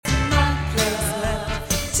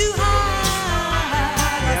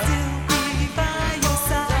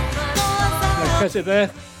Catch it there.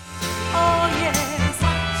 Oh yes,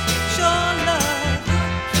 sure love.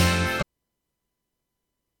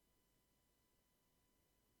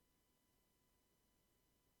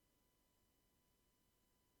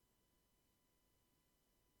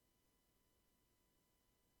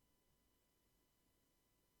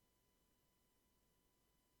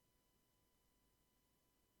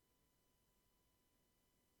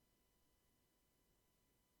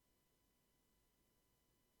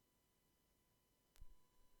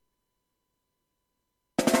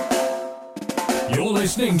 You're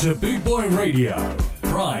listening to Boot Boy Radio.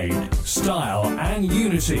 Pride, style, and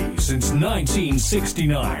unity since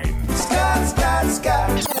 1969.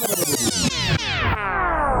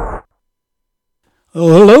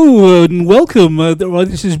 Oh, hello and welcome.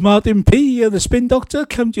 This is Martin P., the Spin Doctor,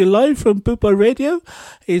 come to you live from Boot Boy Radio.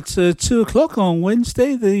 It's 2 o'clock on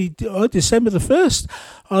Wednesday, December the 1st.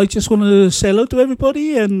 I just want to say hello to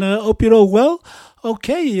everybody and hope you're all well.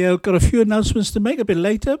 Okay, I've got a few announcements to make a bit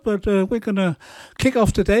later, but we're going to kick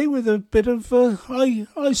off today with a bit of I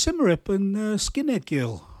Simmerip and Skinhead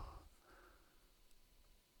Girl.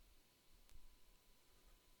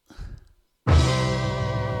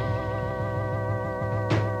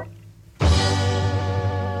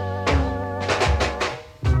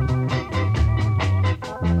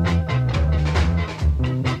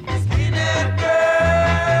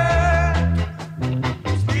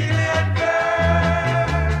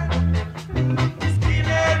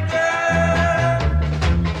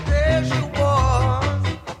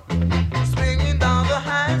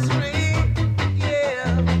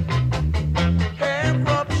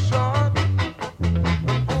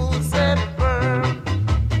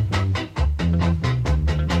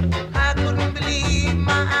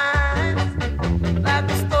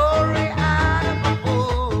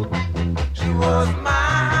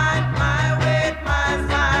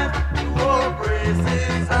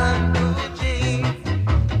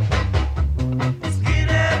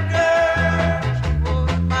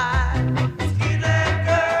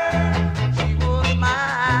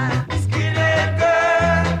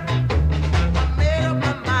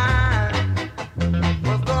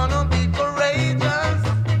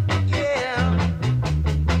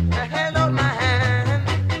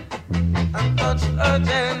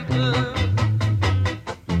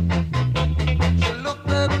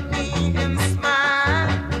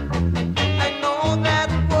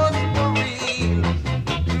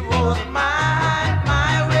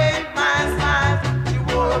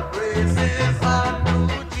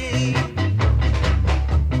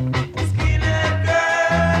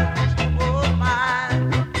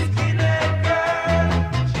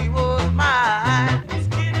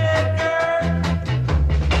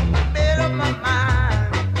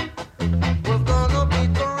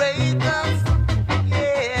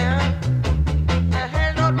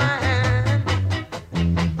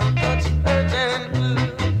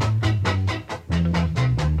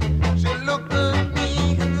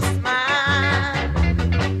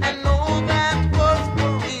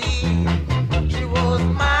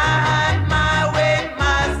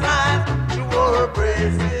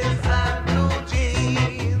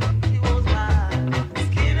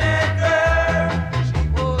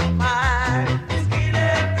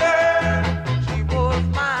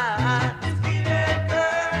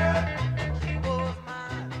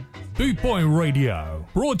 Radio,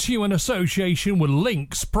 brought to you in association with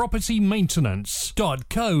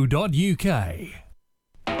linkspropertymaintenance.co.uk.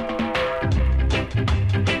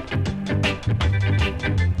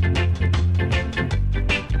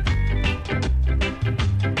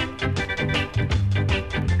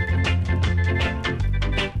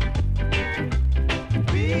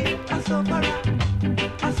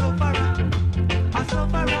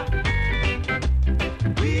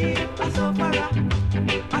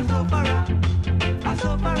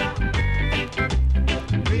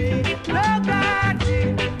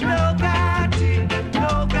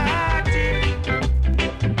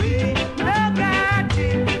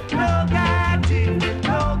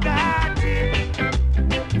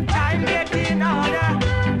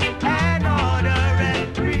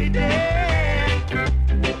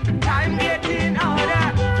 Time getting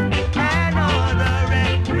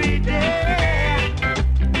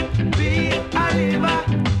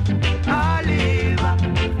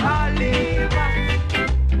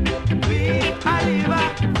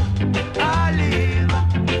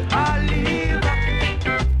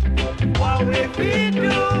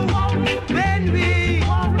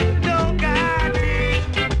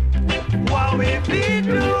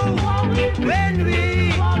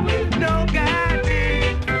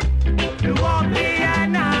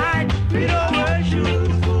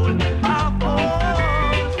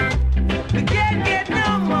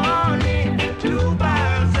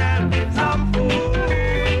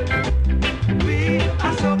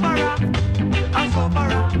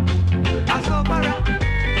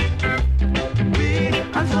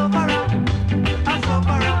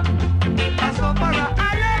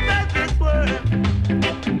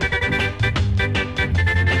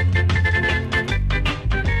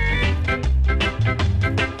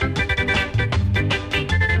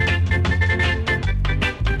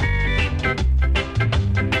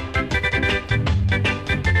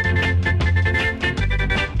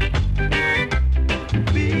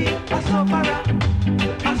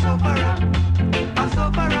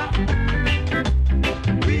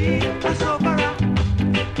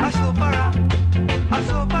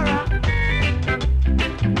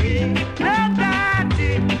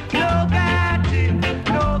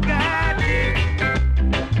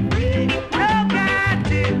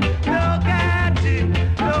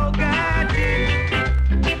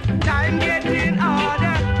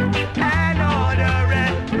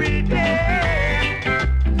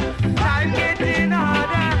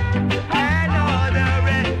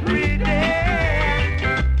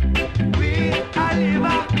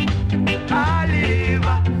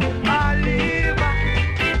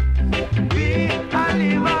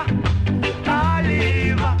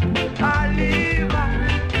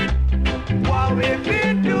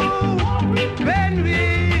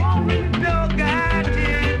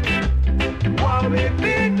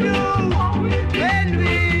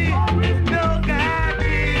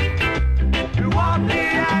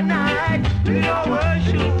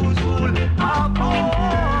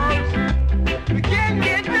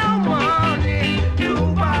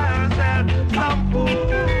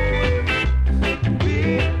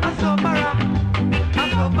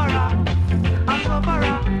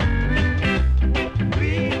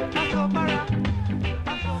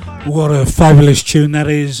What a fabulous tune that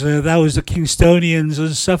is. That was the Kingstonians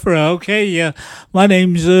and Sufferer. Okay, my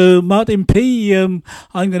name's Martin P. I'm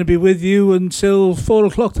going to be with you until 4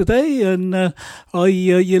 o'clock today, and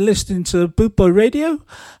you're listening to Boot Boy Radio.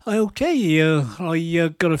 Okay, I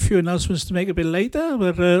got a few announcements to make a bit later,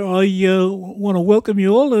 but I want to welcome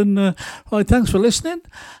you all, and thanks for listening,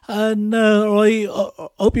 and I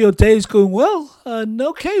hope your day is going well, and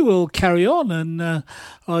okay, we'll carry on, and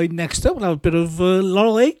next up we'll have a bit of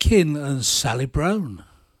Laurel Aitken and Sally Brown.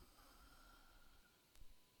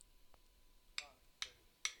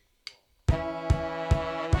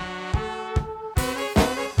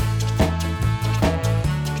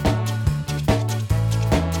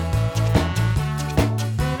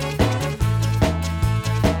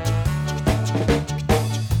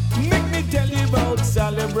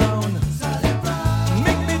 Sally Brown.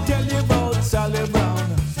 Make me tell you about Sally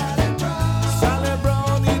Brown. Sally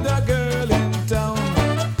Brown is a girl in town.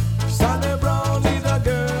 Sally Brown is a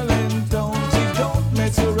girl in town. She don't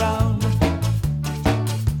mess around.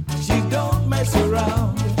 She don't mess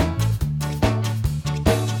around.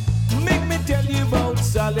 Make me tell you about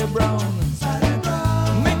Sally Brown.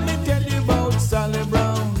 Make me tell you about Sally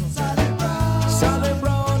Brown. Sally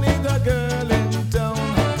Brown is a girl in town.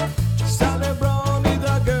 Sally Brown.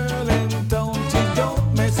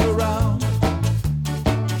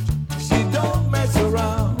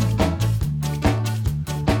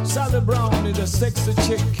 Brown is a sexy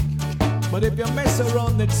chick, but if you mess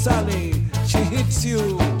around with Sally, she hits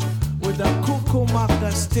you with a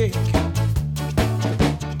cuckoo-maca stick.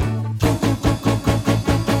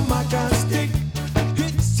 Cuckoo-maca stick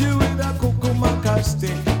hits you with a cuckoo-maca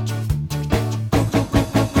stick.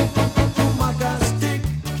 Cuckoo-maca stick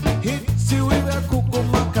hits you with a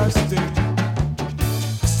cuckoo-maca stick.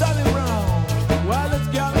 Sally Brown,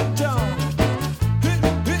 wildest girl in town.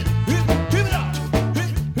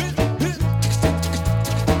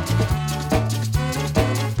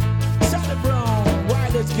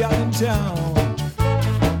 Got in town.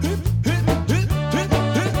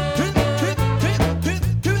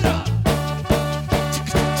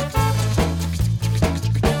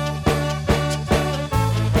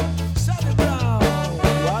 Sally Brown,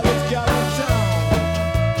 while it's got in town.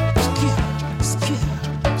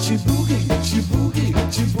 She boogie, she boogie,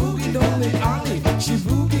 she boogie down the alley. She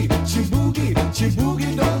boogie, she boogie, she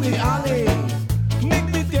boogie down the alley. Make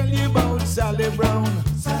me tell you about Sally Brown.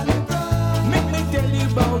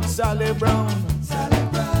 About Sally Brown.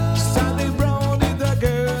 Sally Brown is a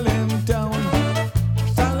girl in town.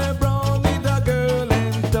 Sally Brown is a girl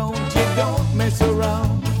in town. She don't mess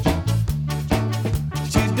around.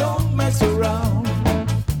 She don't mess around.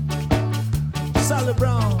 Sally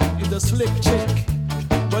Brown is a slick chick,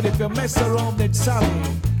 but if you mess around with Sally,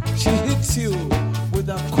 she hits you with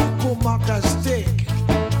a cuckoo-maca stick.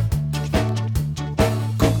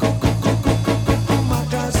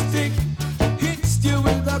 Cuckoo-maca stick.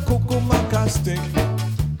 Cuckoo-maca stick.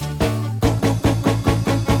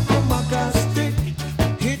 Cuckoo-maca stick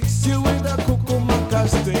hits you with a cuckoo-maca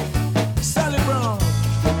stick. Sally Brown,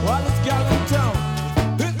 wildest gal in town.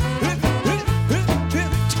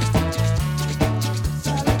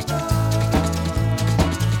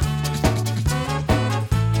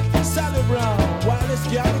 Sally Brown, wildest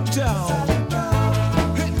gal in town.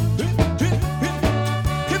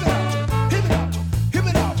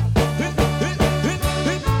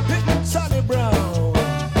 Brown.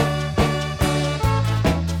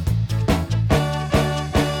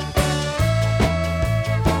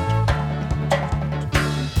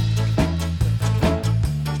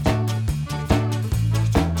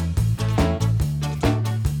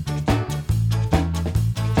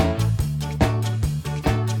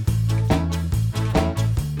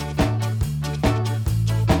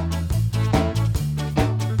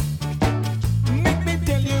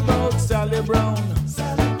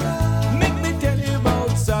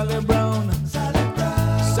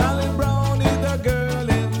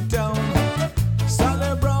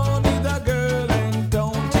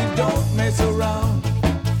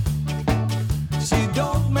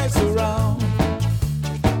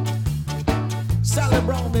 Sally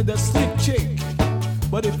Brown is a slick chick,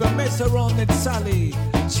 but if you mess around with Sally,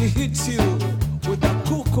 she hits you with a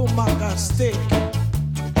cucumaka stick.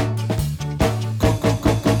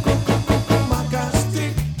 Cucumaka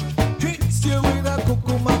stick hits you with a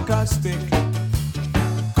cucumaka stick.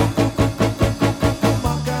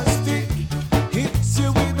 Cucumaka stick hits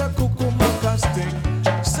you with a cucumaka stick.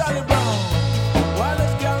 Sally Brown,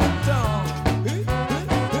 wildest girl in town.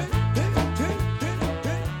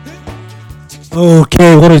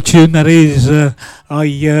 Okay, what a tune that is.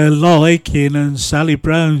 Like and Sally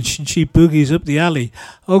Brown, she boogies up the alley.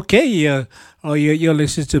 Okay, you're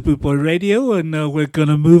listening to Boot Boy Radio, and we're going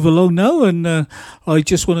to move along now. And I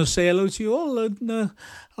just want to say hello to you all. And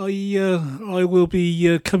I will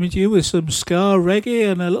be coming to you with some ska, reggae,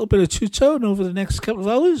 and a little bit of two-tone over the next couple of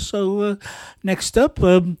hours. So next up,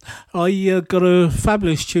 I got a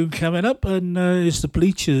fabulous tune coming up, and it's the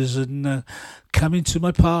Bleachers, and Come Into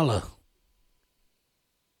My Parlour.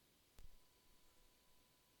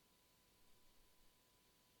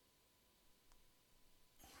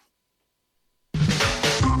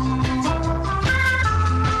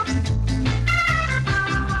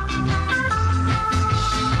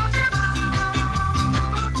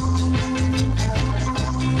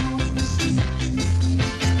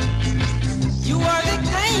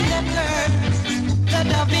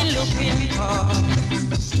 I've been looking for.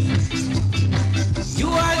 You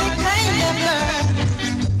are the kind of girl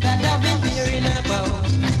that I've been hearing about.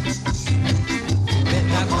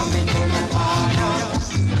 Better come into my parlor.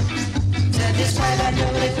 Satisfied I do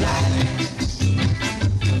it like.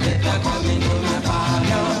 Better come into my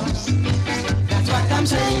parlor. That's what I'm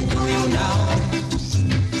saying to you now.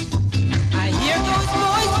 I hear those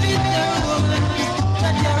boys with the woman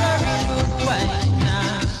that you're a real good wife.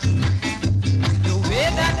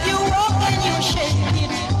 That you walk and you shake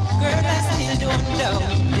it, girl, I still don't doubt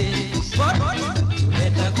it. But you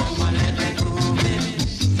better come and let me prove it.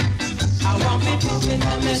 I want me to be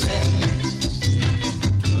to myself.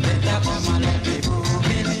 You better come and let me prove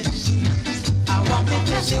it. I want me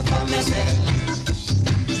to see for myself.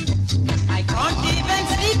 I can't even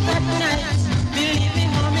sleep at night, believe me,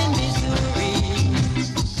 I'm in misery.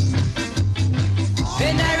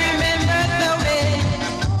 When I remember the way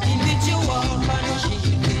in which you walk on the sheet.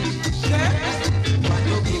 Want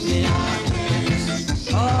to give me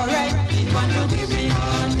honest. Alright, it want to give me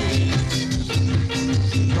honest.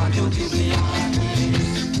 Want to give me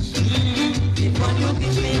honest. It want to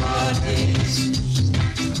give me honest.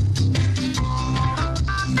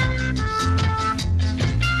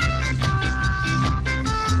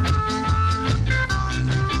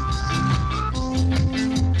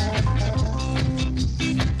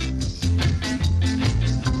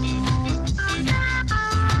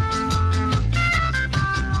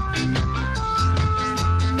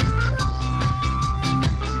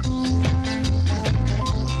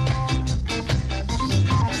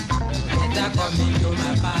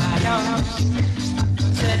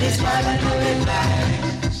 Satisfied I do it like.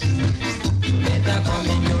 Better come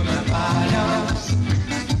into my parlor.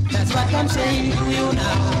 That's what I'm saying to you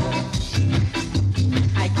now.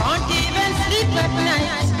 I can't even sleep at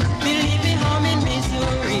night, believe me, I'm in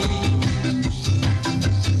misery.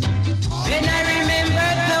 When I remember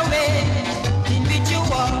the way in which you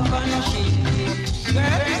walk on the sheet.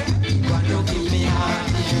 Girl, you want to give me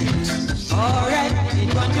heartaches. Alright, it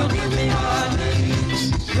want to give me heartaches.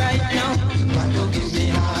 Right now, you want to give me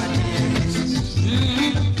heartaches.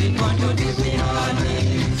 It want to give me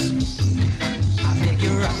heartaches. I beg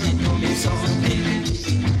you rock it to me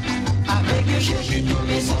something.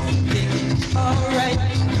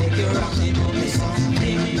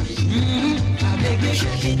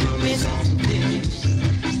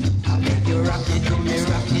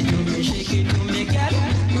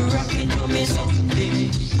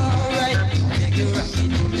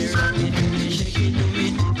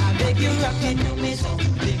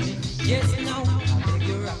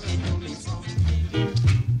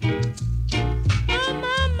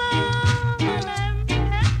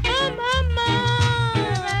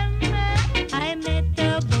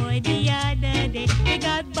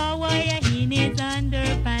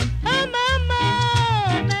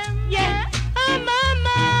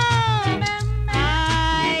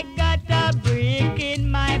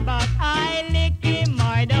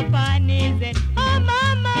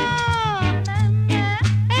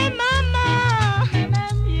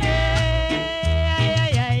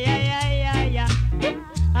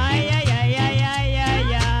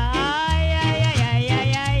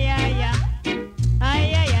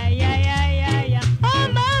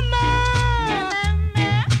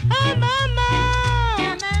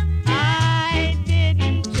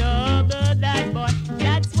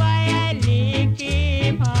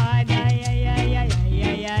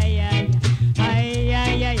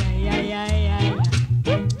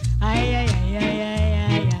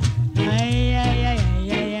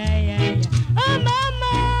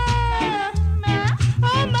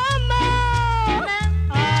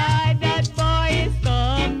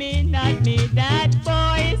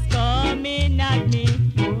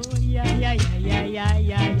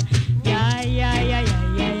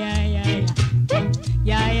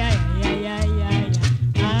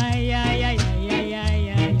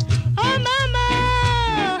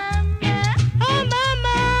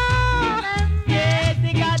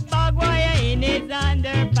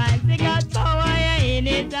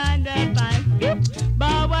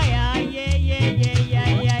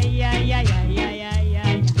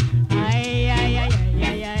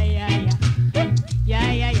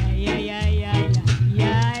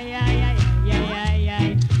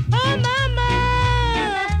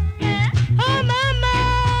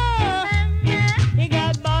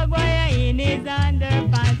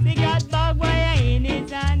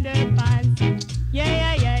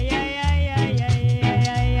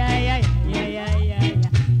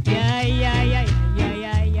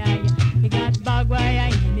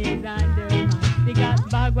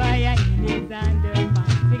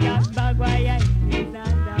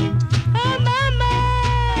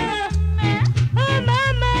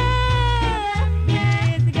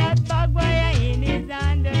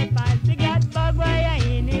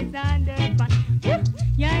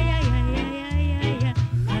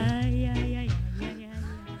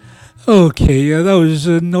 Okay, that was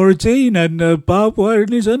Nora Dean and Bob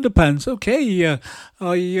wearing his underpants. Okay,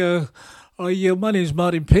 my name's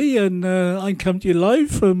Martin P, and I'm coming to you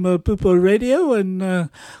live from Boot Boy Radio, and we're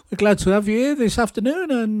glad to have you here this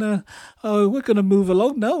afternoon. And we're going to move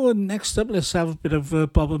along now. And next up, let's have a bit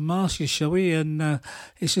of Bob and Marcia, shall we? And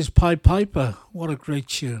this is Pied Piper. What a great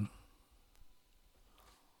tune!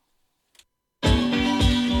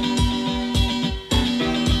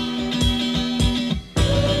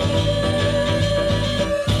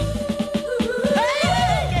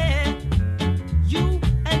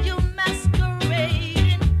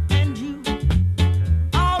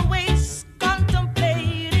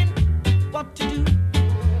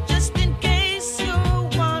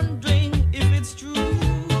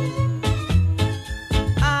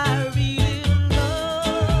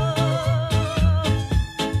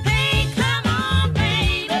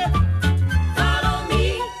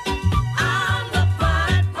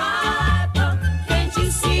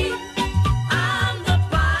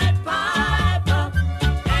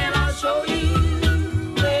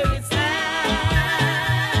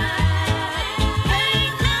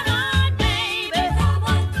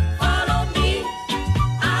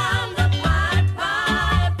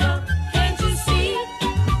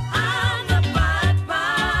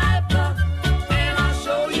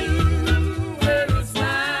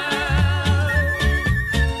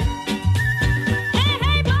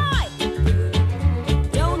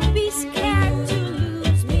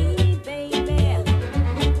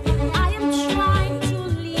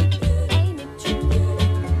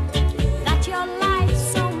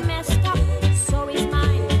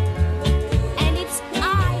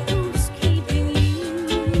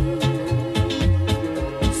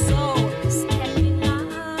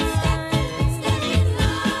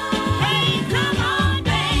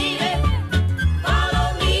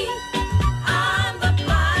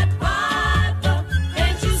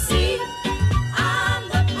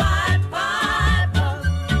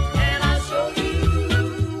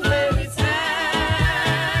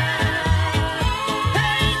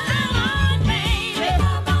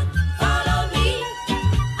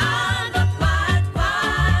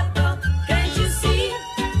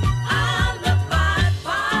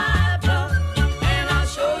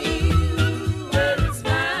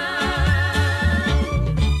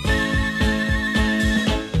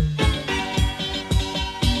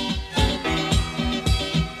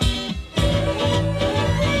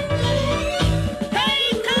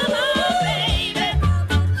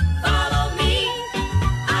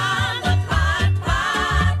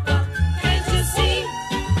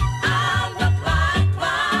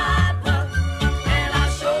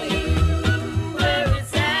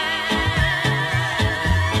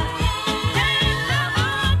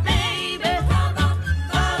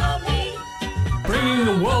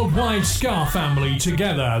 Ska family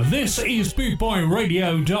together. This is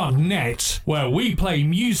bootboyradio.net, where we play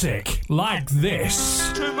music like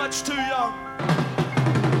this. Too much too young.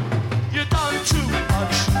 You done too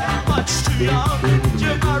much too young.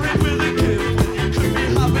 You're married with a kid when you could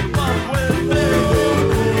be having fun with me.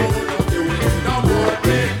 No more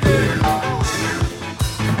baby.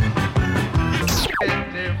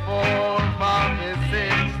 54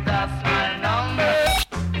 46, that's my number.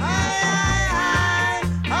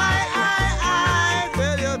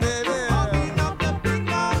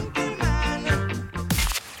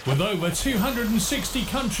 With over 260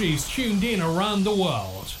 countries tuned in around the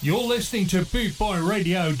world, you're listening to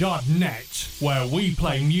bootboyradio.net, where we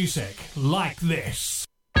play music like this.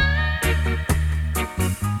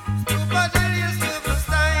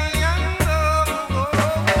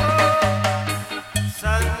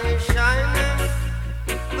 Sun is shining,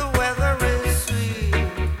 the weather is sweet.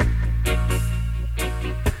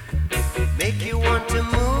 Make you want to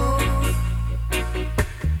move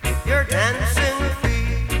your dancing feet.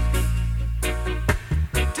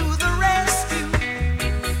 To the rescue,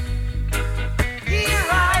 here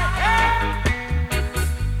I am.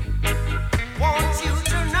 Won't you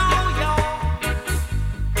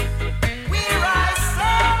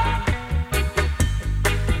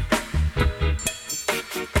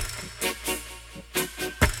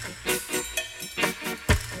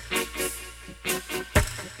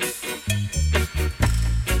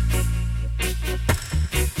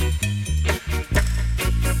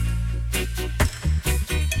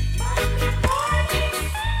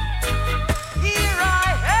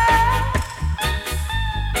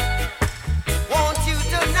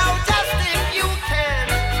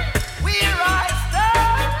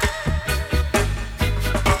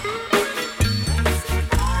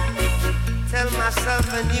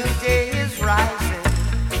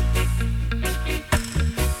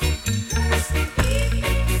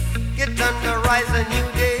Rise, a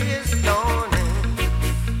new day is dawning.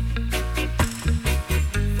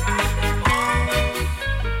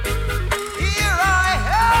 Here I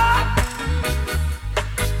am.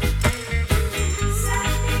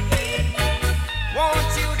 Want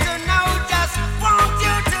you to know just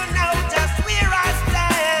where I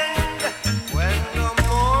stand. When the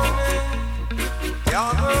morning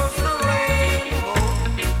gathers the rainbow,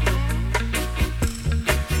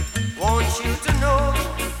 want you to know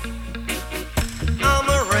I'm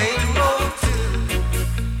a rainbow too.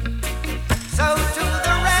 So to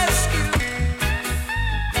the rescue,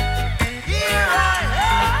 here I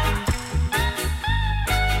am.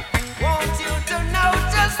 Want you to know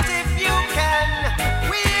just if you can,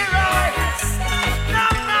 where I no,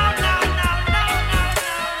 no, no, no, no,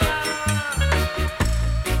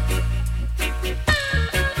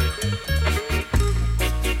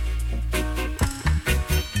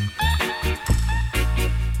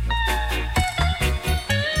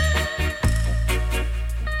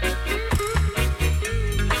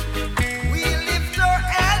 we lift our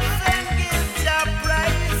hands and give Jah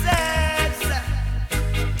praises.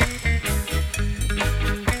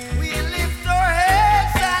 We lift our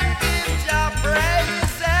heads and give Jah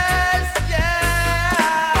praises,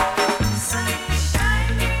 yeah. Sun is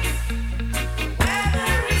shining,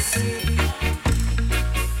 weather is sweet.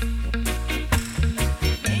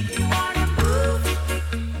 Make you wanna move,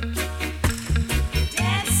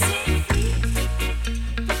 dancing feet.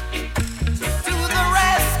 To the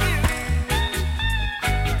rescue,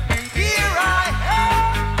 here I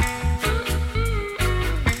am.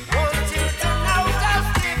 Want you to know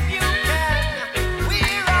just if you can,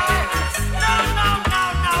 where I no, no, no,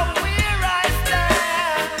 no, where I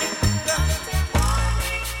stand.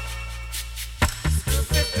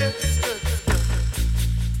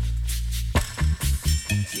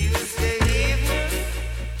 Tuesday evening,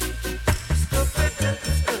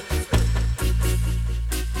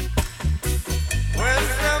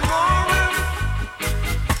 Wednesday morning,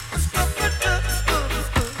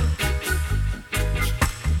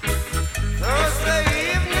 Thursday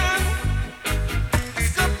evening,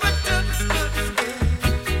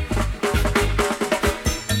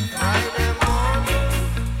 Friday morning,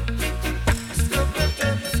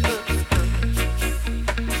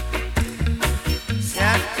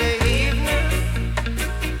 Saturday evening,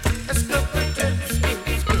 so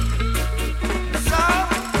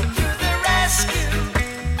to the rescue,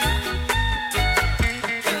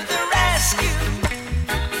 to the rescue,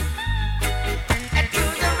 and to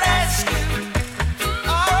the rescue.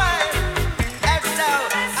 All right, let's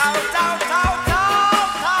out, out, out, out, out,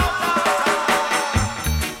 out, out.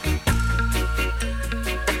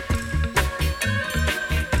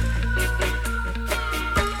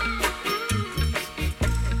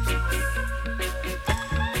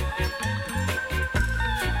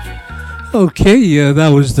 Okay, that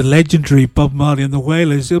was the legendary Bob Marley and the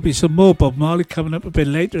Wailers. There'll be some more Bob Marley coming up a bit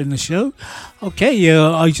later in the show. Okay,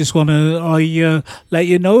 I just want to let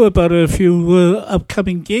you know about a few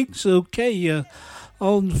upcoming gigs. Okay,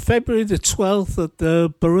 on February the 12th at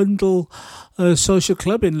the Barundle Social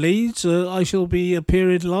Club in Leeds, I shall be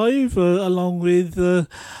appearing live along with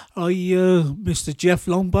Mr. Jeff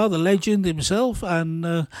Longbar, the legend himself,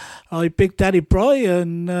 and Big Daddy Bry,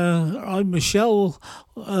 and Michelle.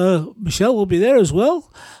 Michelle will be there as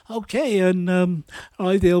well. Okay, and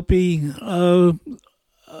there'll be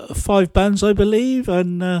 5 bands, I believe,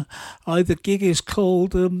 and the gig is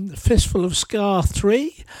called Fistful of Scar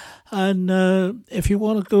 3. And if you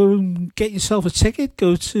want to go and get yourself a ticket,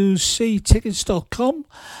 go to ctickets.com,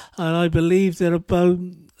 and I believe they're about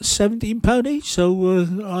 £17 each,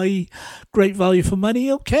 so great value for money.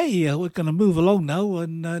 Okay, we're going to move along now,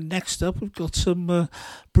 and next up we've got some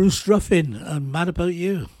Bruce Ruffin and Mad About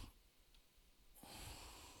You.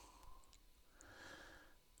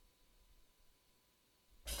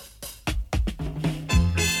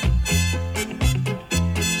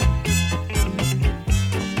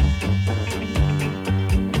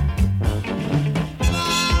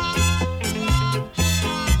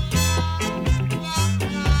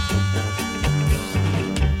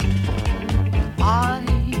 I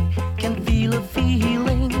can feel a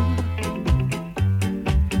feeling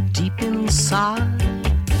deep inside,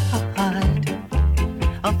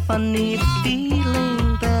 a funny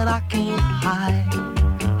feeling that I can't hide.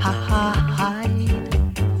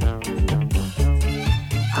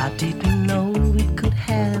 I didn't know it could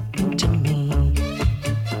happen to me.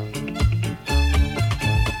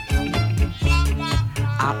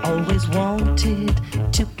 I always wanted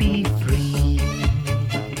to be free,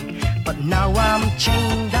 but now I'm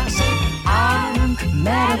chained. I said I'm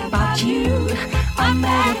mad about you. I'm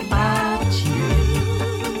mad about you.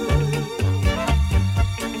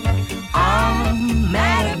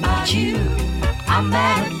 I'm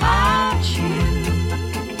mad about you.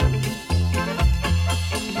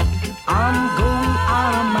 I'm going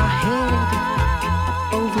out of my head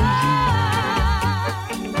over you.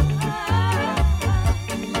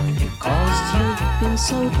 'Cause you've been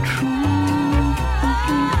so true.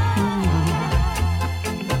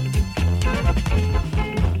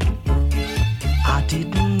 I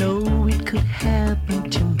didn't know it could happen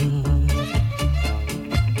to me.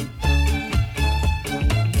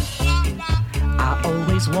 I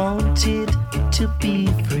always wanted to be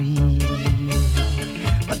free,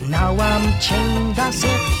 but now I'm chained. I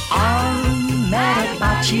said I'm mad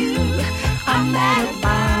about you. I'm mad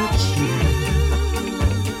about you.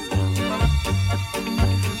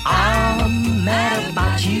 I'm mad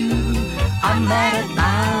about you. I'm mad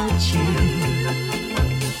about you.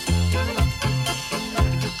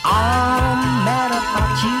 I'm mad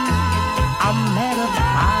about you. I'm mad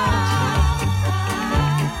about you.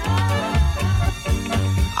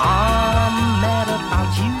 I'm mad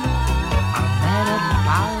about you. I'm mad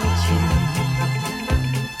about you.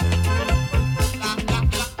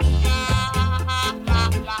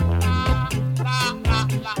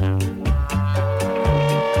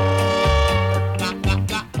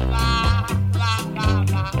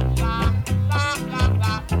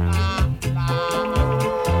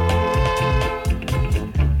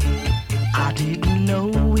 I didn't know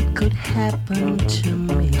it could happen to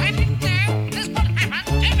me.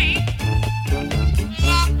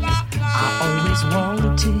 I always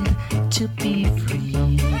wanted to be free,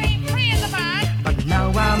 but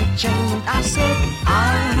now I'm chained. I said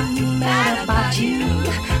I'm mad about you.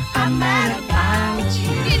 I'm mad about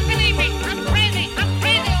you.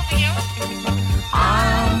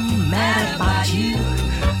 I'm mad about you.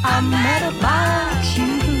 I'm mad about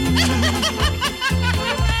you.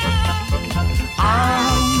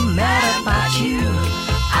 I'm mad about you.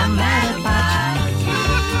 I'm mad about you.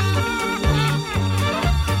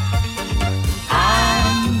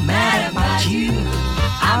 I'm mad about you.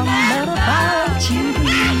 I'm mad about you.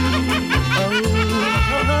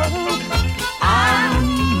 Oh, I'm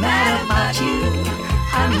mad about you.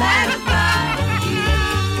 I'm mad about you.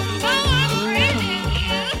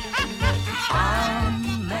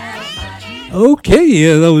 I'm mad about you. Okay,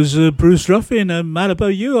 yeah, that was Bruce Ruffin and Mad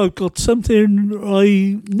About You. I've got something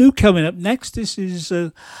new coming up next. This is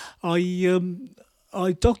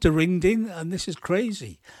Dr. Ringding, and this is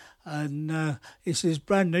Crazy. And this is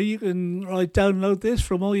brand new. You can download this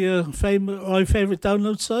from all your favorite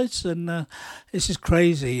download sites, and this is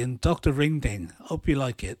Crazy and Dr. Ringding. Hope you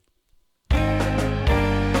like it.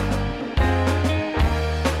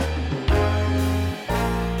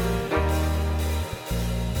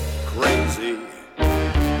 Crazy,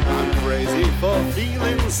 I'm crazy for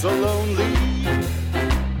feeling so lonely,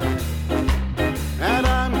 and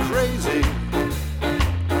I'm crazy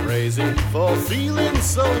for feeling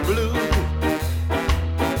so blue.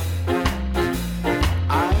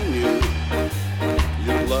 I knew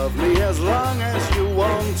you'd love me as long as you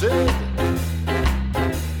wanted,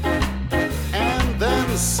 and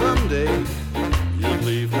then someday you'd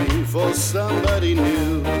leave me for somebody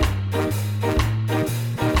new.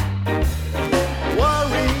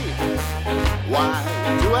 Worry, why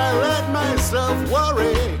do I let myself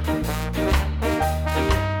worry?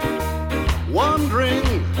 Wondering,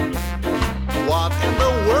 what in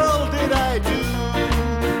the world did I do?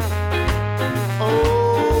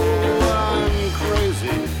 Oh, I'm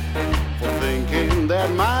crazy for thinking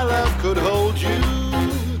that my love could hold you.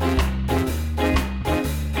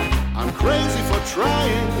 I'm crazy for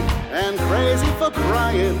trying and crazy for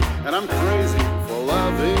crying, and I'm crazy for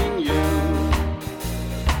loving you.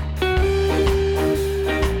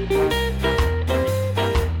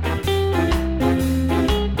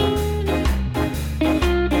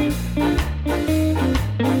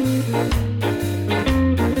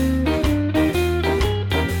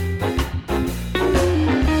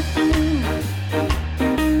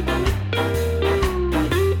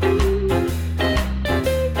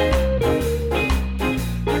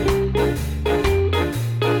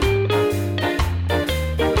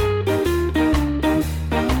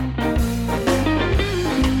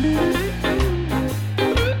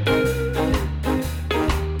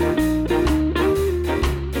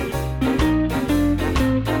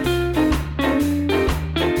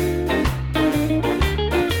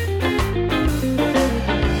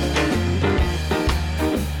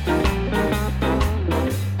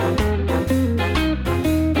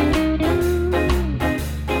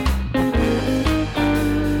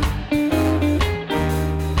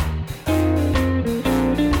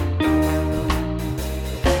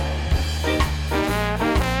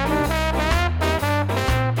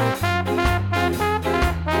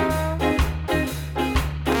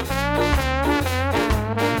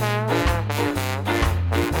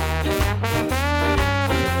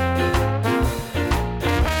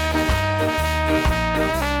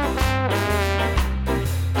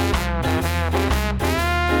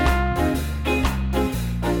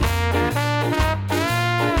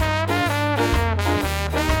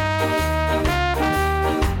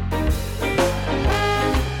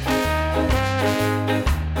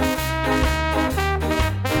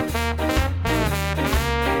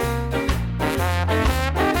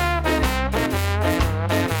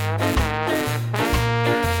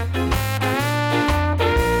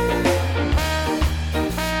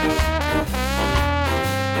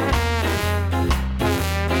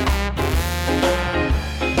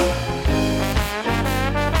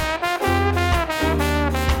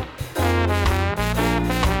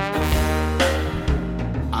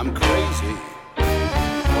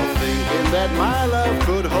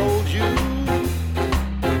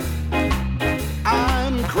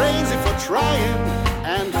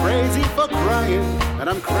 and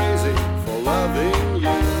I'm crazy for loving you.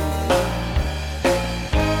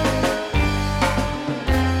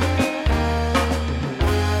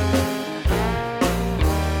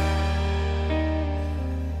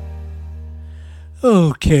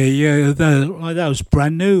 Okay, yeah, that was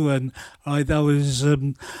brand new, and that was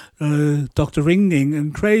Dr. Ringling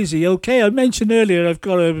and Crazy. Okay, I mentioned earlier I've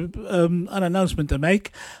got an announcement to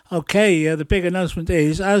make. Okay, the big announcement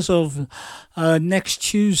is, as of next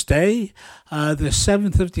Tuesday, the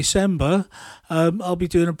 7th of December, I'll be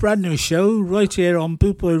doing a brand new show right here on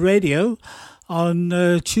Bootboy Radio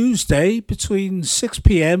on Tuesday between 6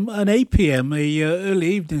 p.m. and 8 p.m, a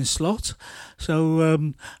early evening slot.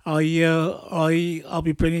 So I'll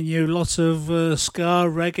be bringing you lots of ska,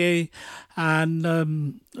 reggae, and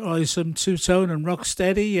some two-tone and rock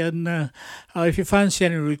steady. And if you fancy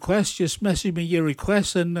any requests, just message me your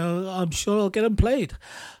requests, and I'm sure I'll get them played.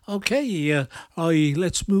 Okay,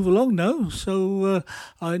 let's move along now. So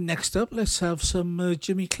next up, let's have some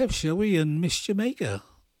Jimmy Cliff, shall we? And Miss Jamaica.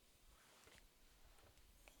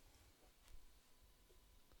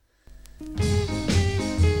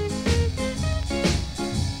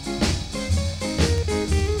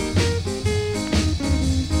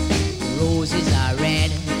 Roses are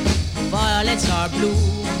red, violets are blue.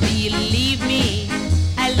 Believe me,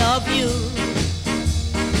 I love you.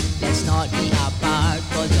 Let's not be apart,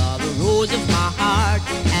 'cause you're the rose of my heart,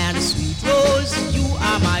 and a sweet rose, you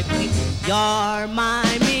are my queen. You're my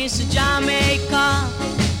Miss Jamaica,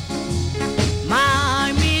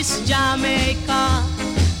 my Miss Jamaica.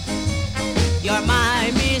 You're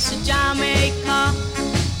my Miss Jamaica,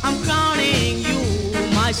 I'm crowning you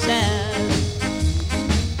myself.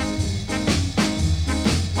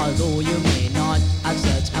 Although you may not have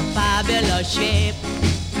such a fabulous shape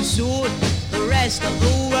to suit the rest of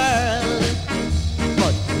the world,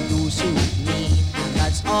 but you do suit me, and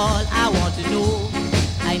that's all I want to know.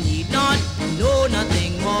 I need not know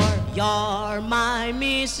nothing more. You're my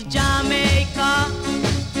Miss Jamaica,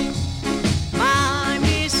 my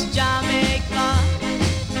Miss Jamaica.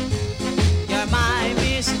 You're my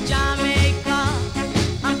Miss Jamaica,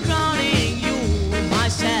 I'm crowning you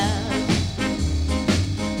myself.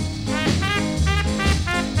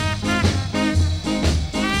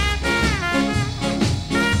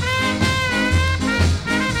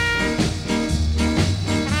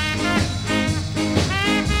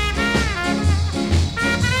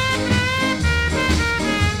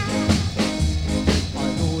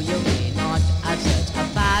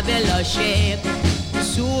 Shape to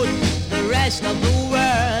suit the rest of the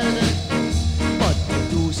world, but you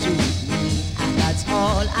do suit me, and that's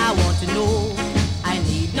all I want to know. I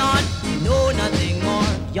need not know nothing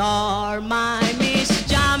more. You're my Miss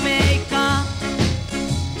Jamaica,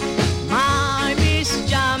 my Miss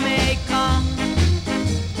Jamaica.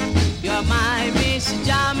 You're my Miss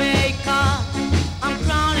Jamaica, I'm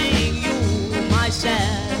crowning you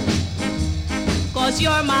myself, 'cause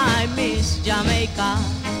you're my Miss Jamaica,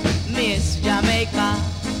 Miss Jamaica,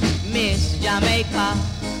 Miss Jamaica.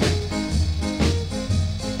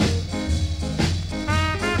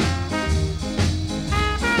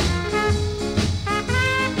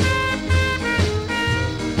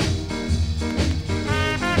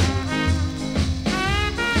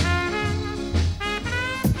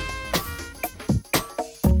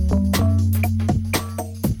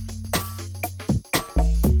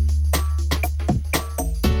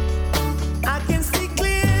 I can see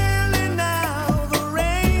clearly now, the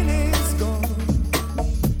rain is gone.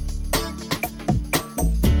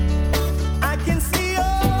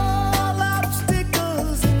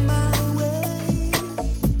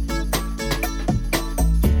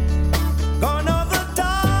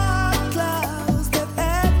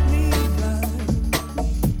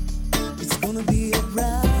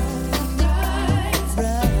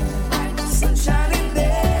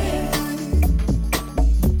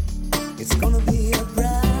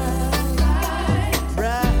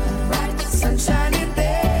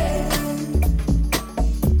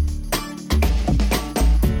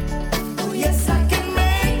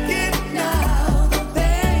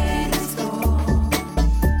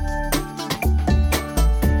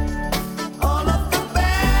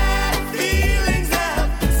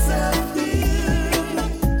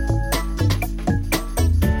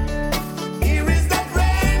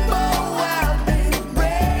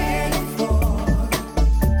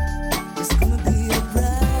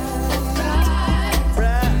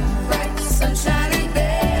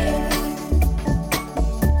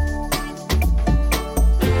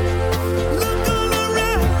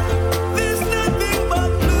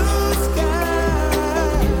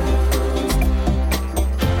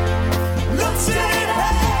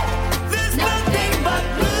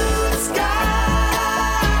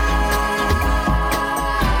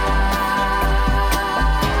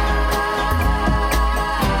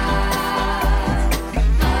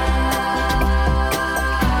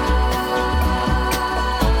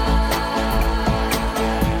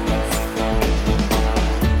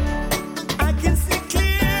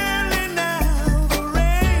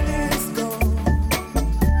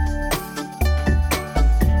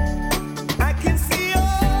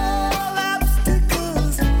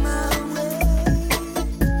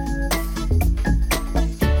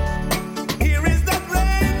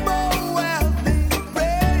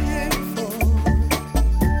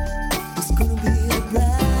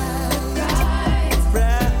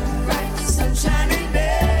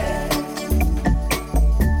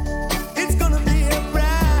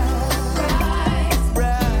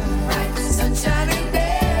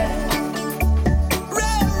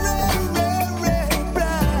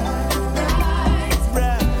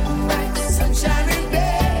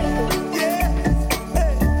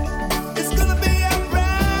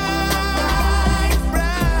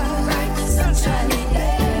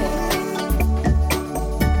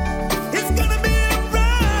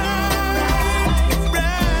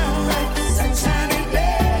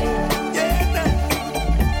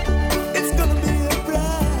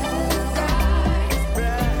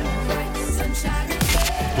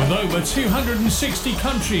 over 260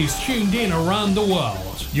 countries tuned in around the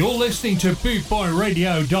world. You're listening to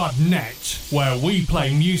bootboyradio.net, where we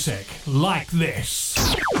play music like this.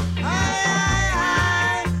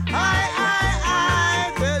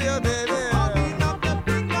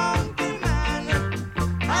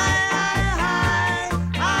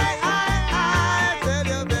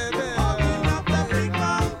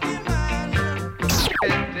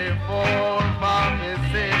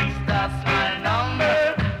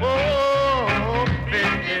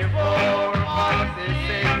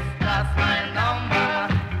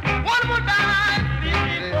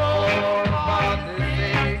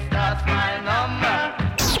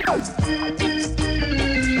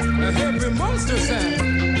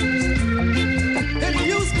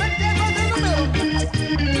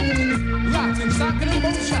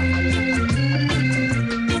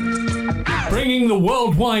 Bringing the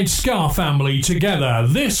worldwide ska family together,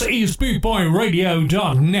 this is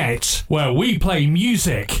bootboyradio.net, where we play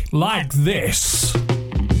music like this.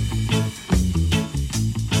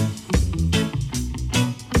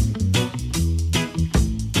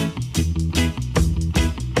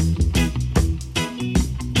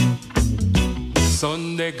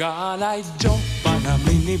 Sunday gone, I jump on a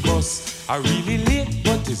minibus. I really late,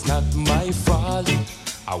 but it's not my fault.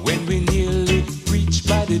 When we nearly reach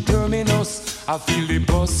by the terminus, I feel the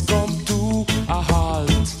bus come to a halt.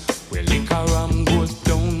 Well, liquor ram goes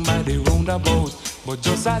down by the roundabout, but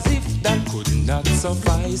just as if that could not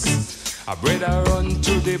suffice, I better run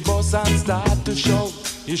to the bus and start to shout.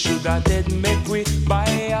 You should have dead make we buy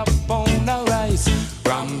a pound of rice.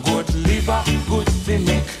 Ram good liver, good for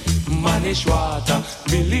neck, manish water.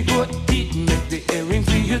 Billy good teeth, make the earring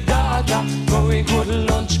for your daughter. Very good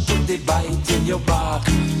lunch, put the bite in your back.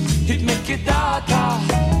 It make your daughter,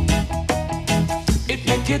 it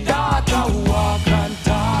make your daughter walk and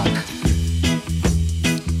talk.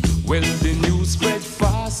 Well, the news spread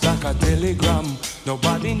fast like a telegram.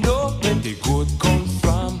 Nobody know where the good come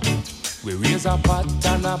from. We raise a pot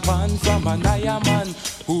and a pan from an iron man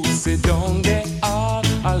who sit down there all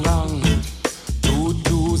along. 2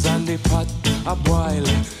 twos and the pot a boil.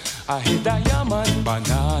 I hit a yaman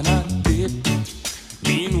banana dip.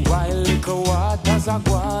 Meanwhile, little waters a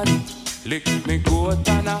gone. Lick me goat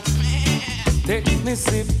and a take me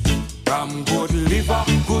sip. Ram good liver,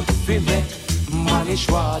 good for me. Manish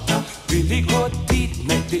water, really good teeth.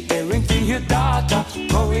 Make the earring for your daughter.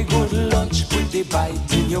 Very good lunch, put the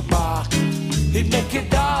bite in your back. It make your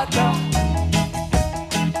daughter,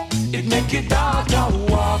 it make your daughter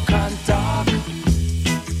walk and talk.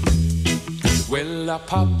 Well, I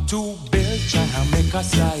pop 2 belch and I make a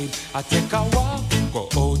slide. I take a walk, go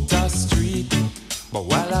out the street. But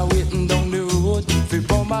while I waiting down the road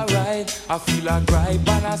for my ride, I feel a gripe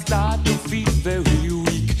and I start to feel very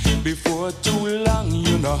weak. Before too long,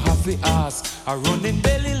 you know have to ask. I run in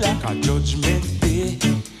belly like a judgment day.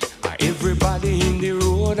 Everybody in the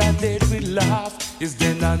road I dead with laugh. Is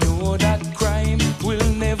then I know that crime will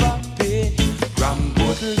never pay. Ram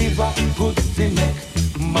good liver, good for neck,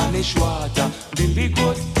 manish water. Billy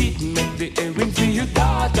good teeth, make the earring for your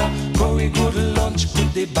daughter. Very good lunch,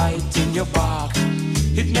 put the bite in your back.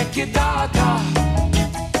 It make your daughter,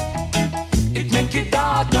 it make your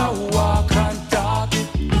daughter walk and talk.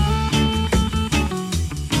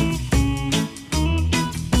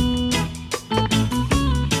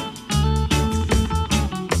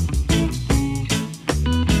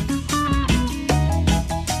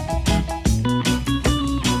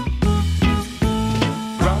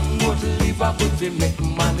 They make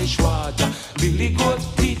manish water. Billy good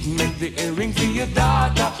teeth, make the earring for your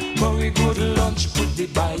daughter. Very good lunch, put the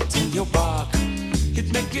bite in your back.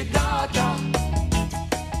 It make your daughter,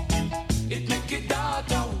 it make your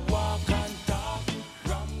daughter walk and talk.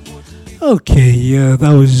 Okay,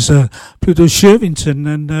 that was Pluto Shervington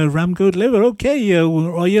and Ram Good Liver. Okay,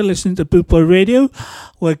 are you listening to Bootboy Radio?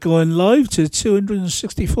 We're going live to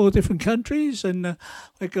 264 different countries, and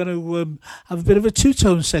we're going to have a bit of a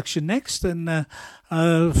two-tone section next. And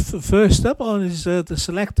first up on is The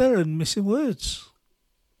Selector and Missing Words.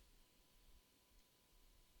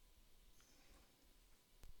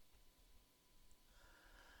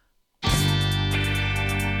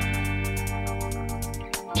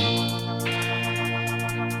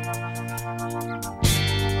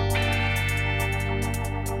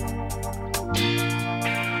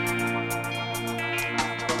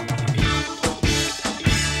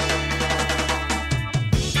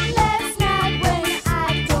 Last night when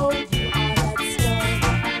I told you all that story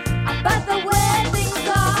about the way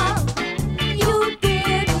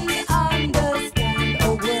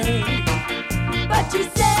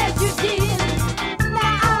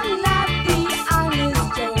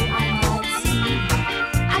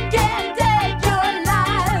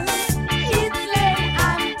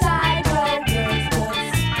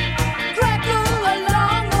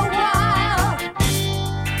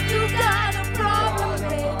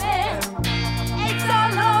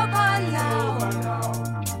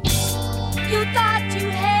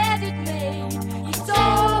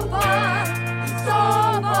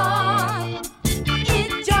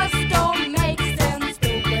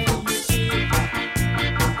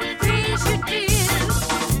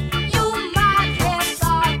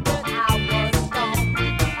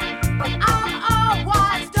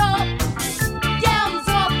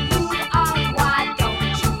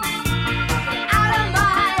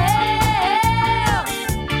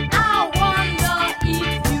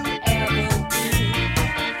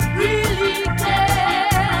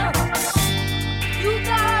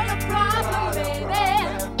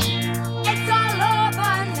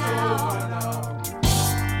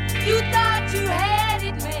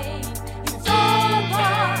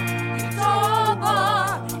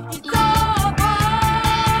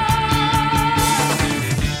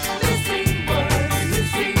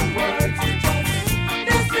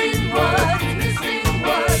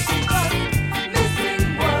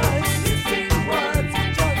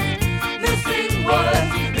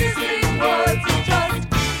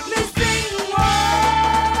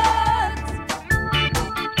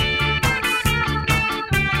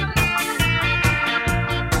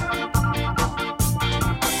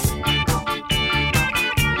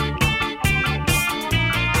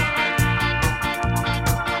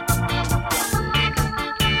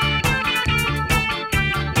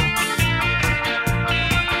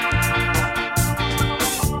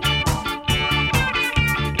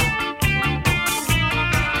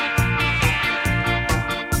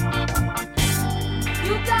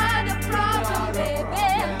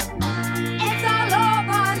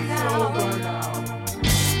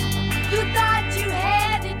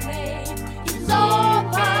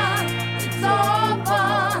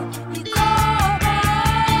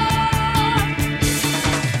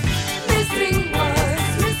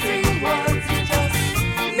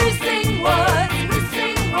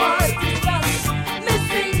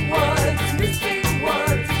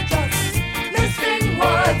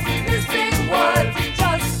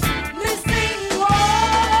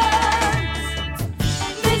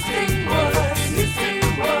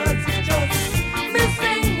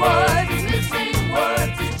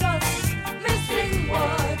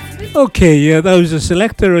Okay, yeah, that was a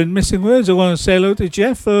selector in Missing Words. I want to say hello to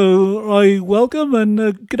Jeff. I welcome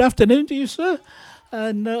and good afternoon to you, sir.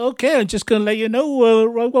 And okay, I'm just going to let you know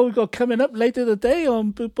right what we've got coming up later today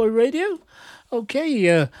on Bootboy Radio.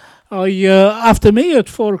 Okay, after me at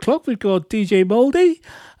 4 o'clock, we've got DJ Moldy.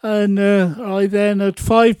 And then at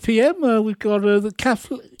 5 p.m., we've got the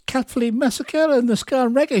Catflea Massacre and the Ska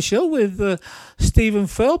and Reggae Show with Stephen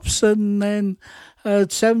Phelps. And then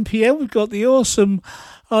at 7 p.m., we've got the awesome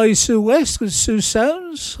I Sue West with Sue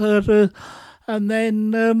Sounds. And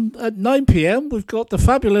then at 9 p.m, we've got the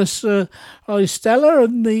fabulous I Stella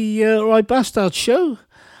and the I Bastard Show.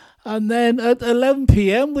 And then at 11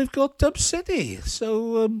 p.m, we've got Dub City.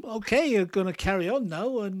 So, okay, you're going to carry on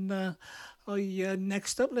now. And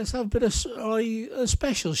next up, let's have a bit of a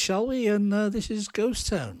special, shall we? And this is Ghost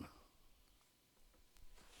Town.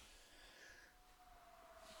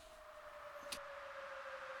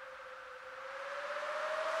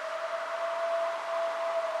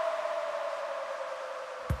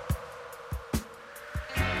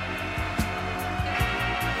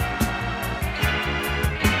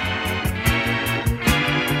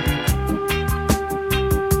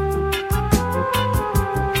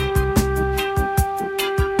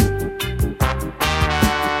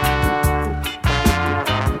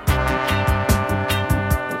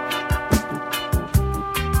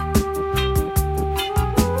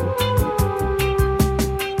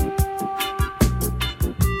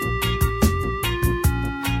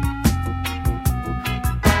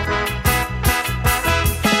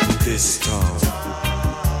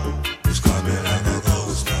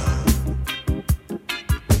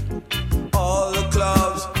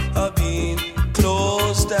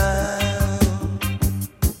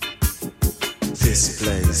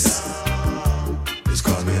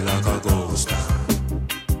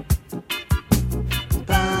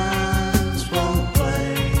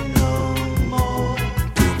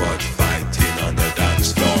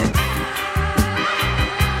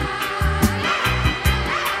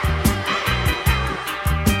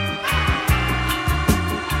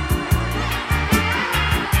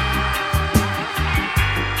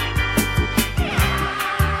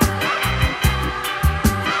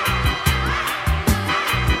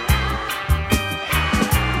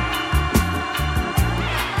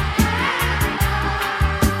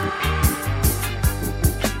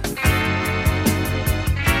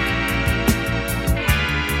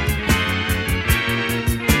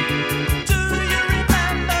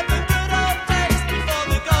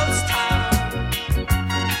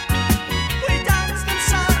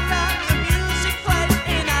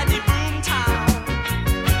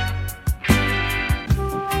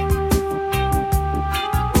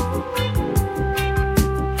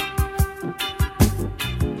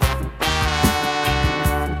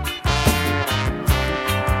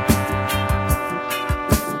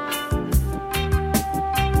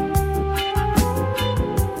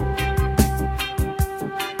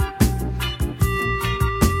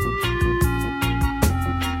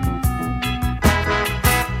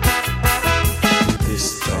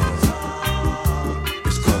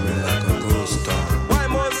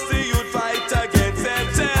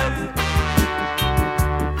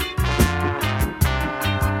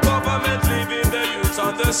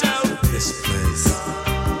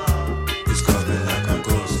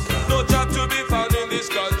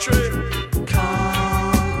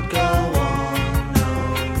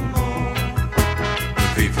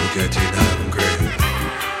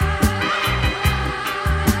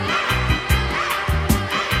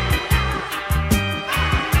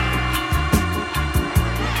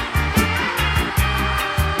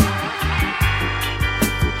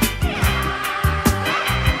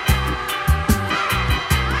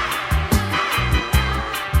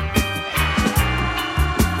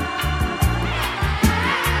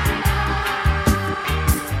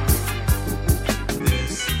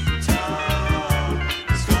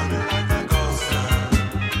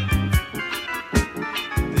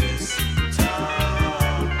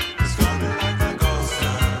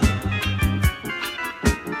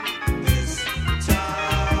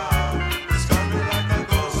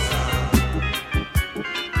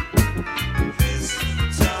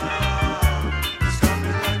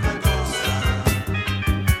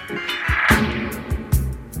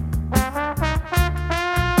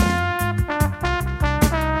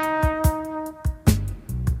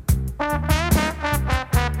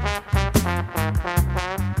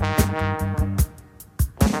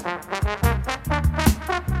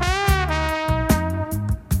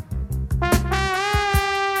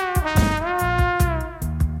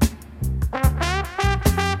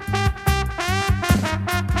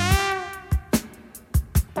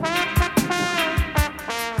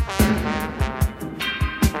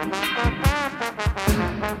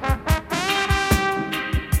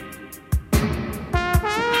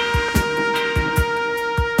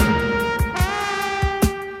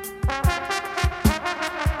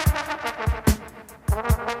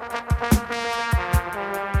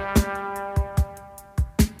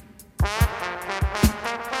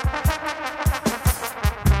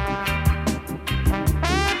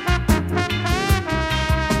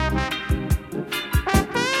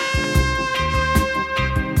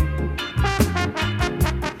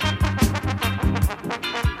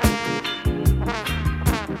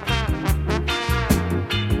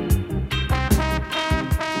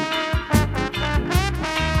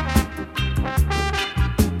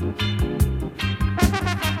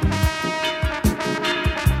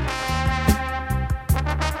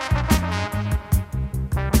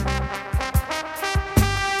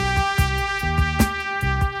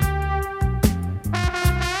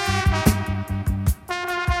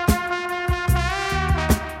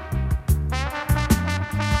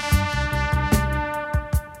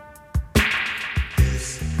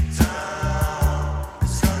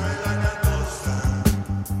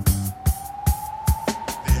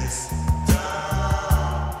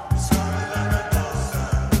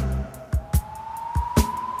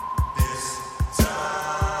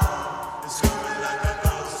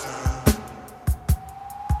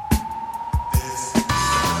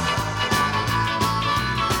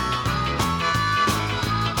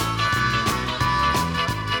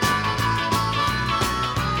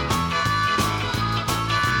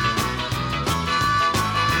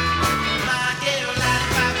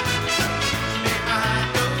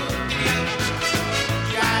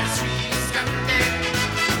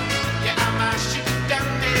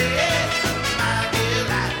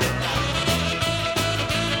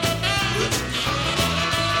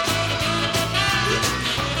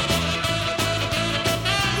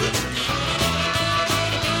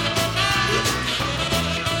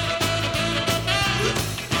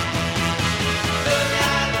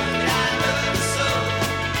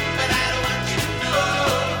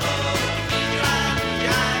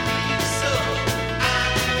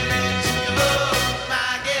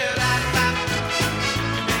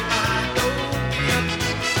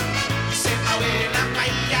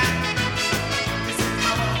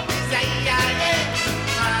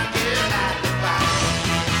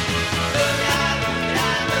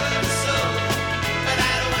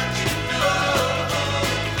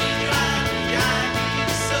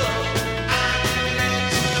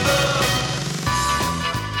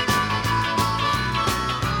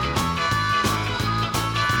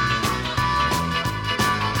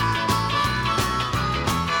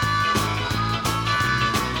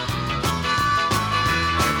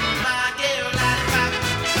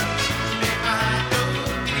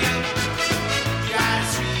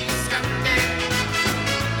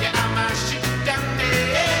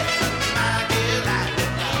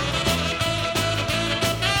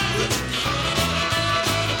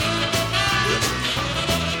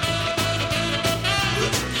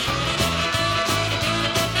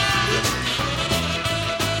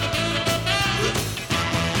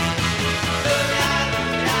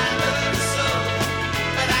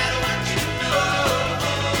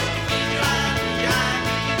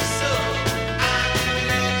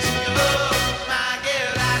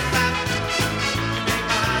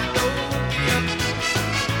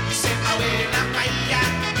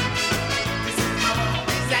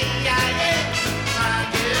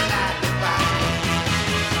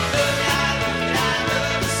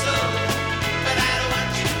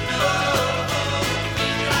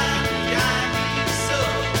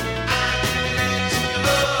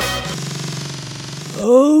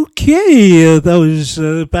 Okay, that was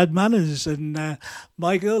Bad Manners and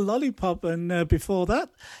My Girl Lollipop, and before that,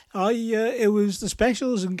 it was the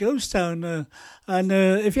Specials and Ghost Town. And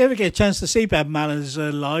if you ever get a chance to see Bad Manners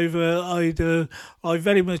live, I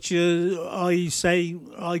very much I say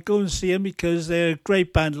I go and see them because they're a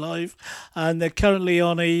great band live, and they're currently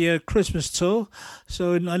on a Christmas tour.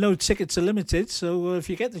 So I know tickets are limited. So if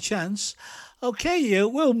you get the chance. Okay,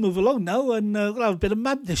 we'll move along now, and we'll have a bit of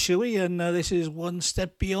madness, shall we? And this is One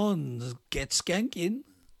Step Beyond. Get skanking.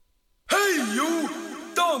 Hey, you!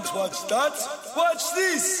 Don't watch that! Watch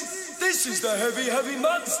this! This is the heavy, heavy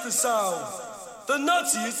monster sound. The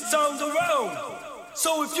nuttiest sound around.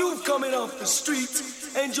 So if you're coming off the street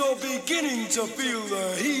and you're beginning to feel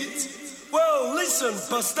the heat, well, listen,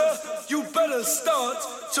 Buster, you better start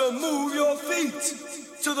to move your feet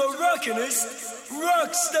to the rockinest,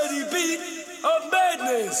 rock steady beat of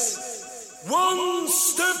madness. One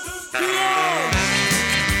step beyond.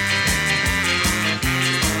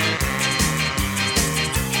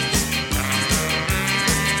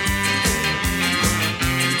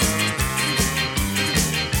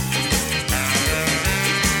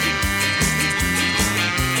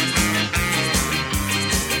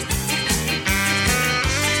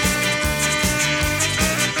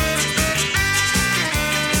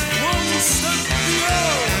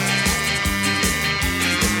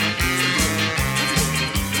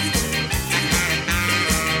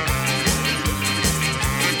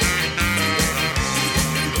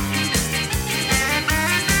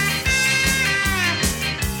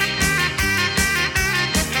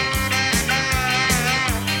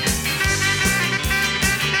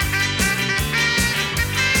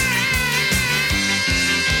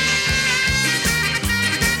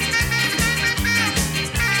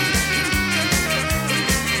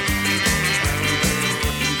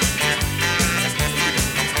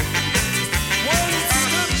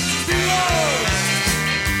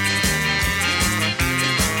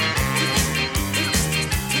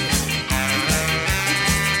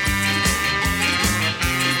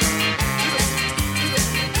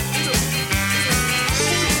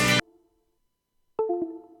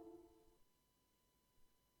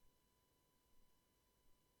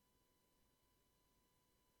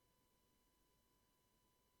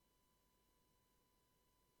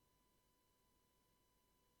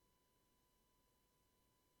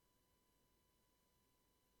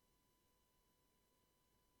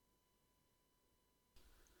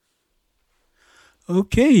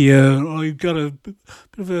 Okay, I've got a bit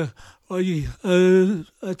of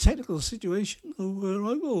a technical situation.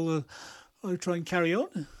 I'll try and carry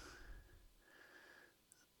on.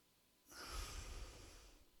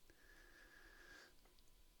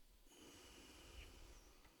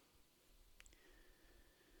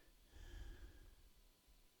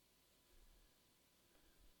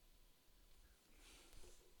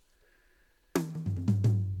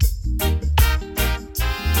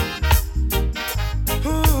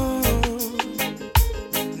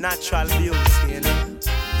 Natural beauty, you know.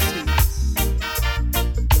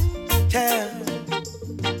 Yeah,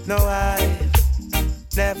 no, I've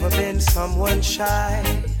never been someone shy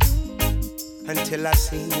until I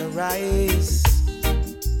seen your eyes.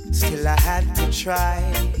 Still, I had to try.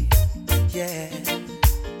 Yeah.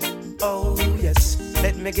 Oh yes,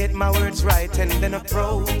 let me get my words right and then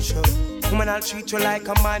approach you. Woman, I'll treat you like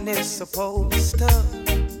a man is supposed to.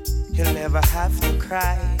 You'll never have to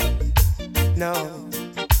cry. No.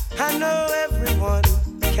 I know everyone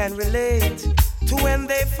can relate to when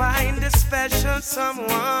they find a special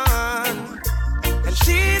someone. And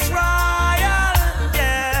she's royal,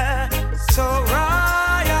 yeah, so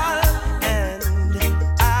royal. And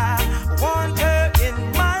I want her in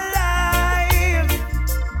my life.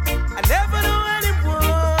 I never knew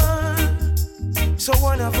anyone so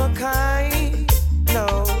one of a kind.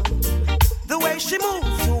 No, the way she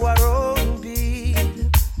moves to her own beat,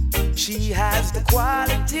 she has the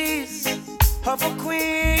qualities of a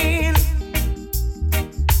queen.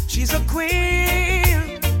 She's a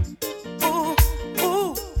queen. Ooh,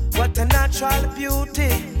 ooh, what a natural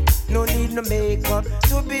beauty. No need no makeup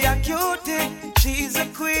to be a cutie. She's a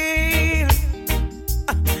queen.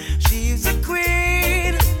 She's a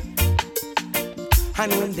queen.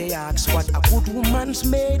 And when they ask what a good woman's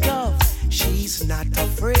made of, she's not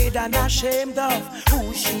afraid and ashamed of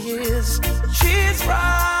who she is. She's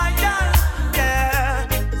royal, yeah,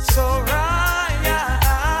 so royal.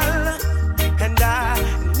 And I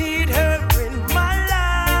need her in my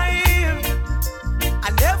life. I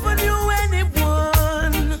never knew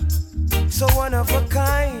anyone so one of a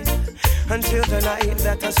kind until the night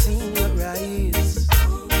that I seen your eyes.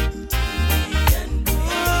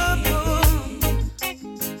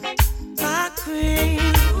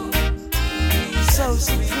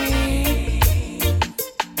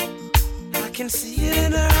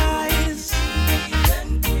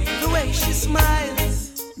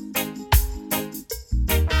 smiles.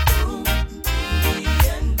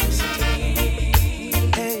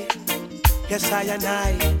 Hey, yes, I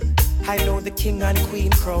know the king and queen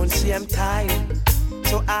crown, see I'm tired.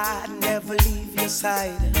 So I'd never leave your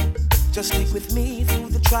side. Just stick with me through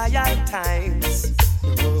the trial times.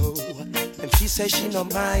 Oh, and she says she no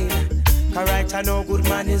mind. Cause right I know good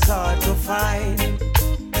man is hard to find.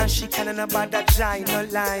 And she can't about that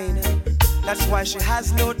giant line. That's why she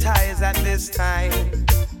has no ties at this time.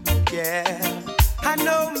 Yeah, I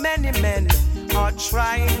know many men are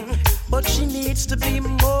trying, but she needs to be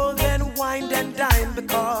more than wine and dine.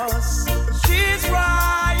 Because she's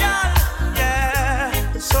royal, yeah,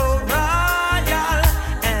 so royal.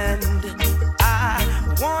 And I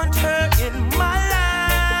want her in my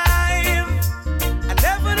life. I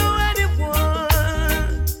never knew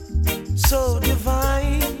anyone so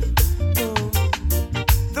divine.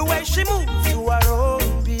 The way she moves to her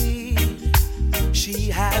own beat, she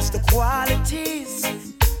has the qualities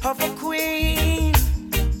of a queen,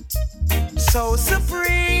 so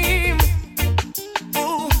supreme.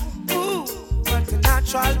 Ooh, ooh, what a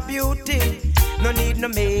natural beauty. No need no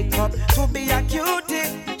makeup to be a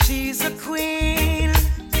cutie. She's a queen,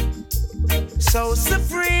 so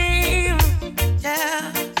supreme,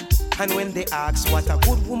 yeah. And when they ask what a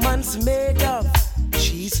good woman's made of,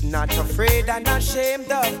 she's not afraid and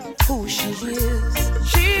ashamed of who she is.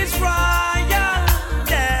 She's royal,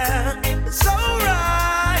 yeah, so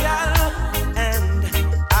royal. And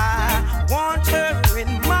I want her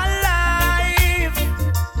in my life.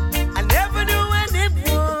 I never knew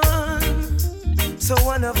anyone so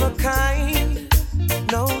one of a kind.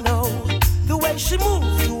 No, no, the way she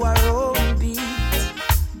moves to her own beat,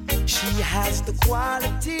 she has the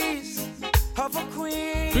qualities of a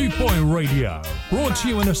queen. Boot Boy Radio, brought to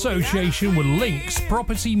you in association with Links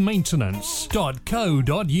Property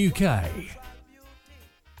Maintenance.co.uk.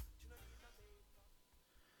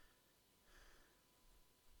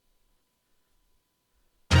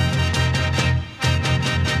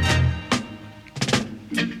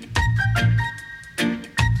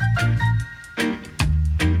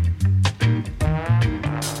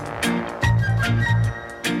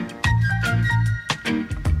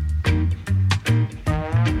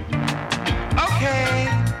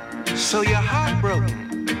 So you're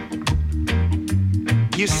heartbroken.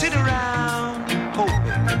 You sit around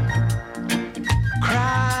hoping,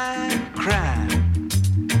 cry.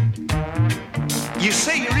 You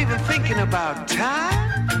say you're even thinking about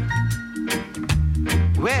time.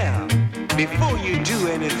 Well, before you do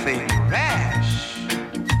anything rash,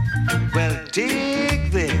 well,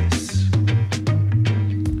 dig this.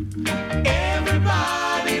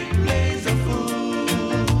 Everybody plays a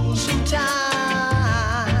fool sometimes.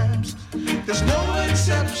 There's no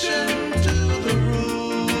exception to the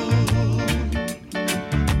rule.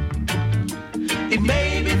 It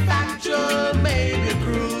may be factual, may be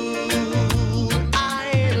cruel. I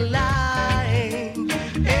ain't lying.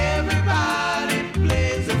 Everybody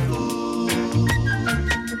plays a fool.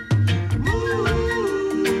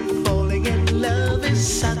 Ooh. Falling in love is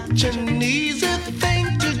such an easy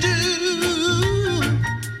thing to do.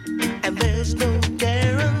 And there's no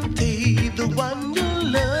guarantee the one you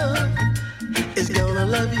love is gonna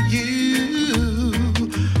love you.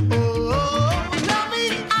 Oh,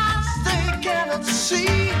 loving eyes they cannot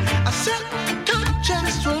see. A certain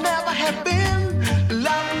conscience will never have been.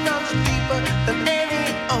 Love runs deeper than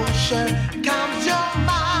any ocean. Calms your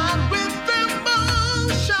mind with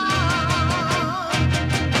emotion.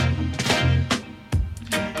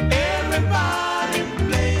 Everybody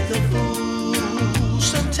plays a fool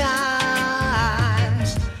sometimes.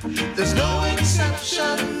 There's no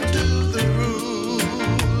exception to the rule.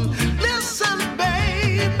 Listen,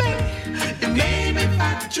 baby, it may be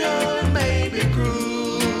factual, it may be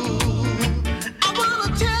cruel. I wanna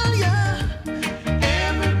tell you,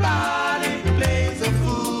 everybody plays a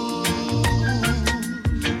fool.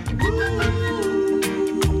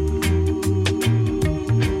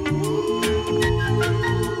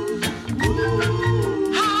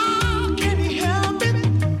 How can you help it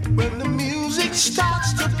when the music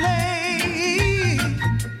starts to play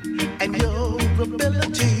and your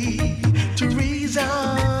ability to reason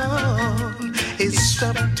is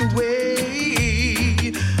swept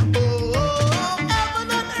away? Oh, heaven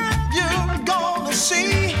and earth, you're gonna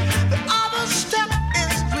see the other step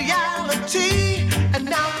is reality, and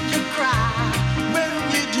now you cry when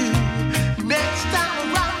you do. Next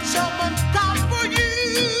time around, someone cry for you.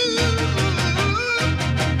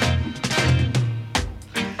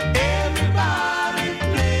 Everybody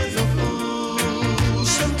plays a fool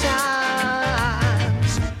sometimes.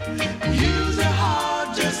 Use your heart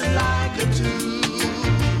just like a tool. too.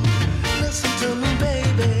 Listen to me,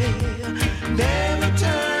 baby. Never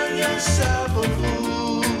turn yourself a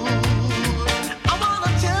fool. I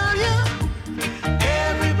wanna tell you,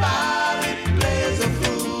 everybody plays a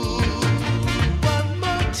fool. One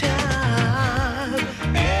more time,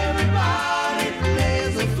 everybody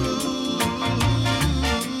plays a fool.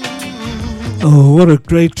 Oh, what a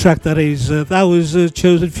great track that is. That was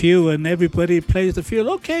Chosen Few, and everybody plays the field.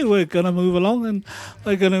 Okay, we're going to move along, and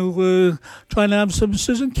we're going to try and have some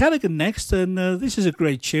Susan Callaghan next. And this is a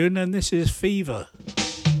great tune, and this is Fever.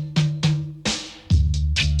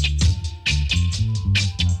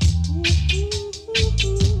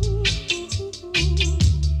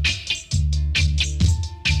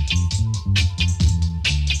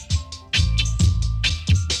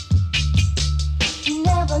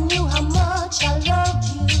 Never knew how much I loved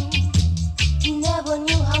you. Never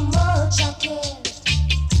knew how much I cared.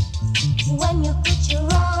 When you put your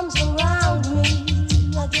arms around me,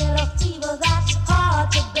 I get a fever that's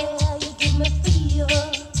hard to bear. You give me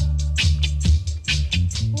fever.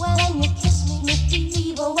 When you kiss me,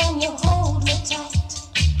 fever. When you hold me tight,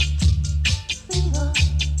 fever.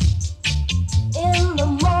 In the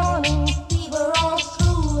morning, fever all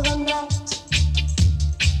through the night.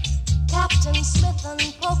 Captain Smith and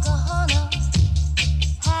Pocahontas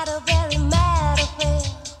had a very mad affair.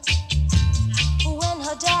 When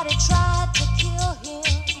her daddy tried to kill him,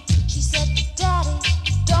 she said, Daddy,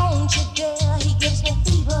 don't you dare. He gives me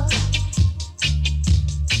fever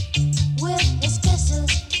with his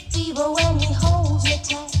kisses, fever when he holds me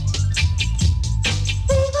tight.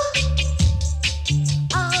 Fever,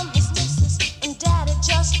 I'm his missus, and Daddy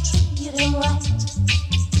just treat him right.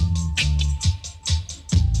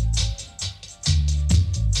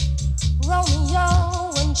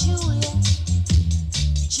 Romeo and Juliet,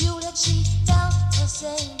 Juliet, she felt the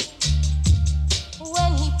same.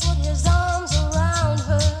 When he put his arms around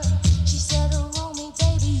her, she said, Romeo,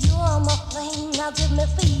 baby, you're my flame. Now give me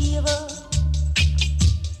fever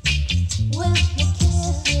with your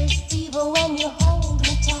kisses, fever when you hold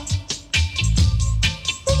me tight.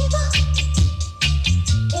 Fever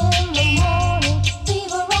in the morning,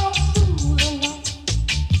 fever all through the night.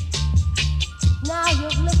 Now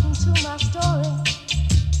you've listened to my story.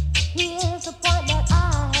 Here's the point that I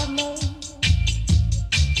have made.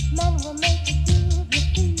 Men were made to give you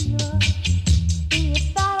fever. Be it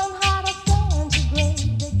Fahrenheit or centigrade,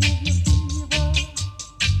 they give you fever.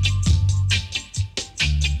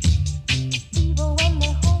 Fever when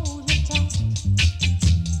they hold you tight.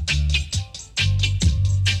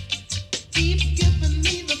 Keep giving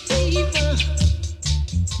me the fever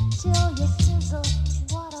till you sizzle.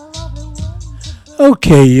 What a lovely one to be.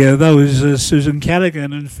 Okay, that was Susan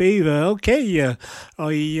Callaghan and Fever. Okay,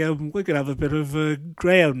 we're going to have a bit of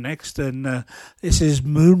Graham next, and this is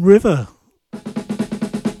Moon River.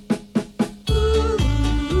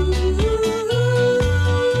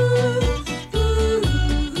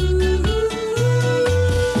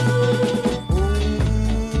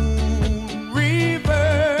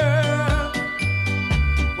 River,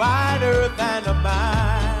 wider than a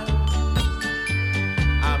mile.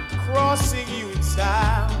 I'm crossing you in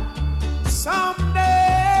style someday.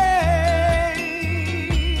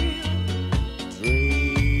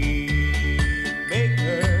 Dream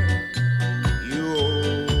maker, you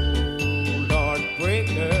old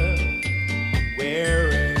heartbreaker.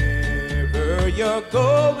 Wherever you're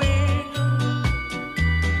going,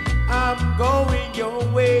 I'm going your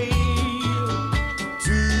way.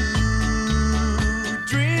 Two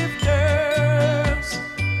drifters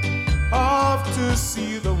off to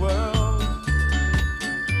see the world.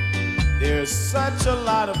 There's such a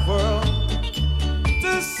lot of world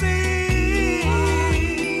to see.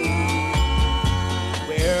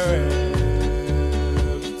 Wherever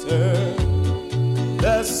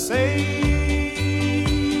the same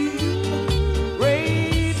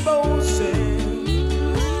rainbow sings,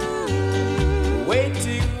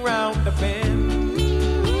 waiting round the bend.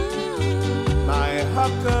 My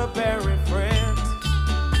huckleberry friend,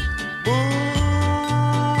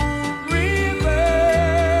 Moon River,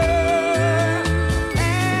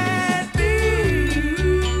 and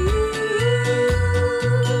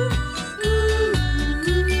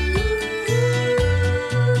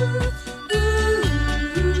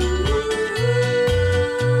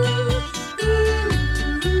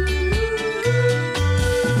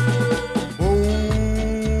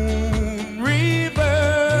Moon River,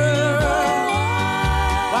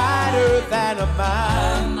 wider than a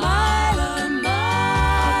mile, I'm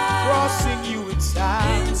crossing you in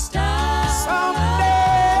style, someday.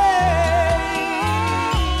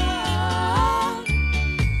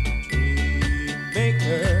 Dream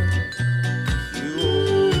maker,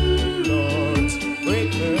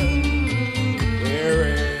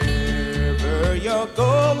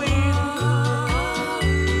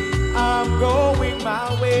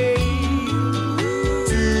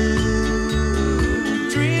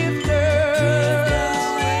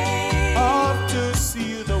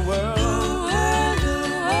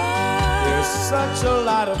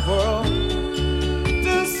 wide world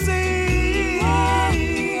to see.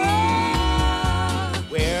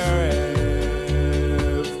 Whereafter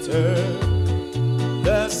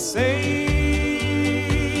the same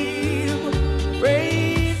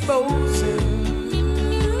rainbows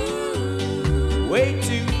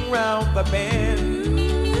waiting round the bend.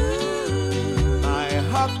 My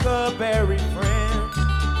huckleberry friend,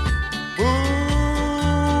 Moon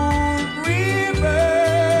River.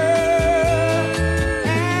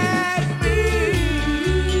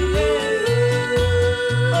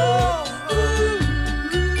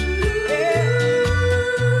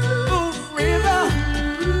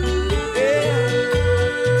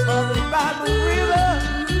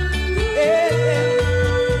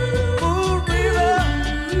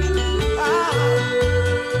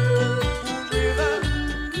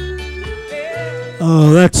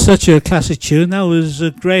 Oh, that's such a classic tune. That was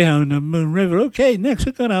Greyhound and Moon River. Okay, next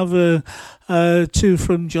we're going to have two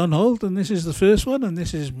from John Holt, and this is the first one, and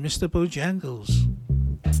this is Mr. Bojangles.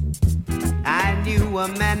 I knew a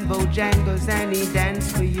man, Bojangles, and he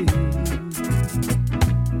danced for you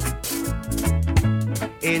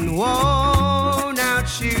in worn-out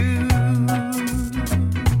shoes,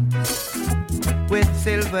 with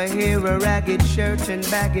silver hair, a ragged shirt, and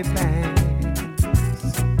baggy pants.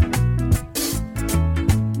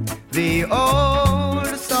 The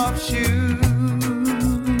old soft shoes.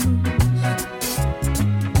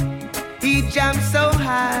 He jumped so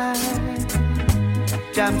high,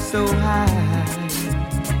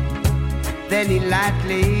 then he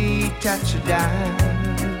lightly touched down.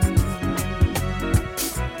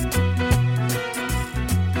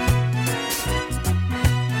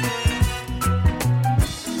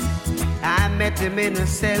 I met him in a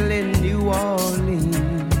cell in New Orleans.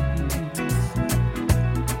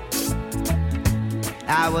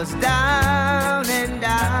 I was down and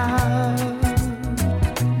out.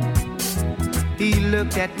 He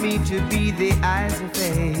looked at me to be the eyes of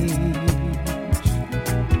age.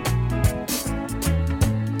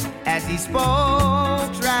 As he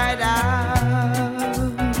spoke right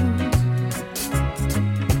out,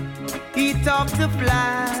 he talked of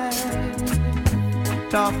life,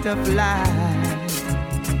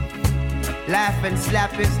 laugh and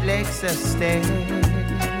slap his legs a stare.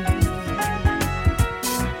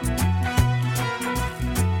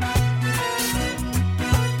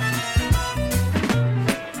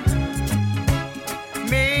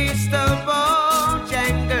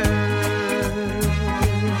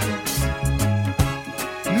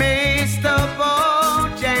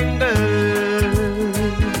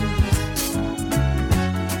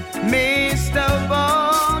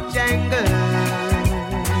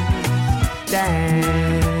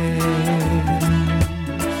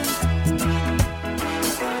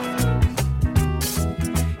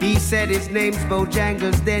 Said his name's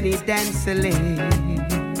Bojangles, then he danced a leg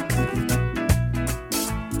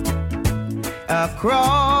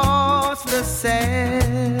across the cell.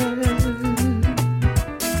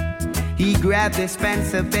 He grabbed his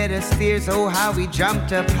pants, a bed of stairs, oh how he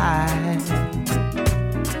jumped up high.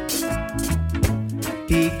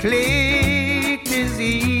 He clicked his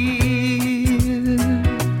heels,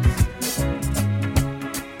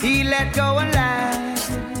 he let go a lie,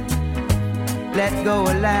 let go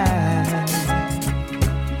a lie,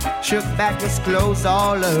 shook back his clothes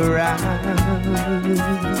all around.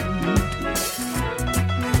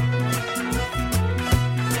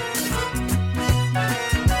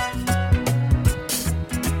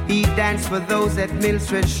 He danced for those at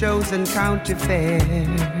Mildred shows and county fairs.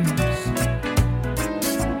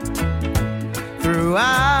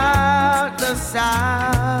 Throughout the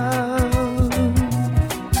South,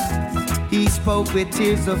 he spoke with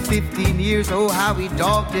tears of 15 years, oh how he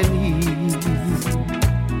dogged and he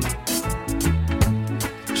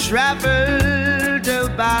traveled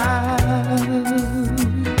about.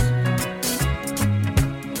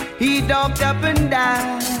 He dogged up and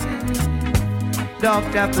died,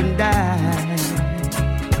 dogged up and died.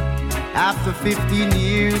 After 15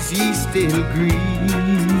 years he still grieved.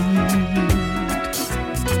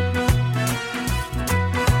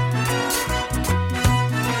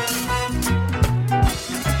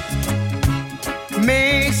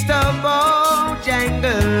 Mr. Bojangles,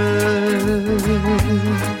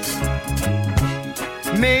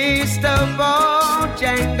 Mr.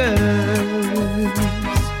 Bojangles,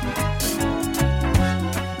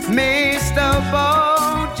 Mr.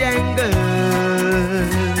 Bojangles,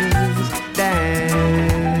 dance.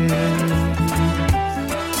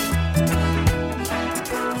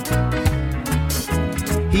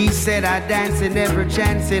 He said I dance in every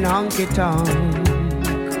chance in honky-tonk.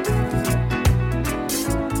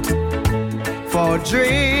 for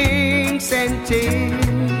drinks and tears.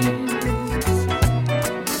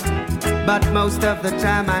 But most of the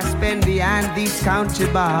time I spend behind these county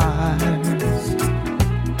bars.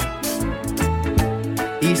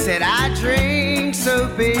 He said, I drink so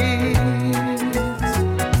big.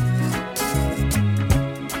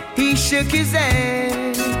 He shook his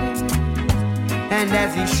head, and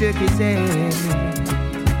as he shook his head,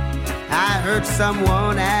 I heard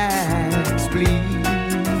someone ask, please.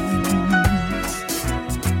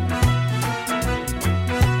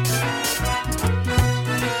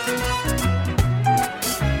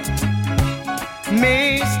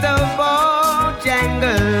 Mr. Bojangles,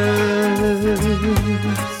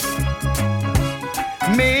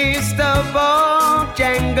 Mr.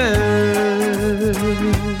 Bojangles,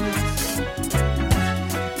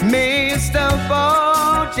 Mr.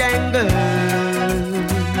 Bojangles,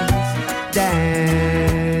 dance.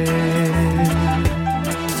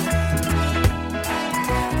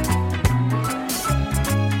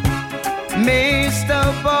 Mr.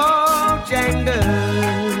 Bojangles,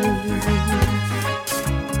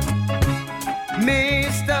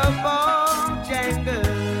 Mr. Bojangles.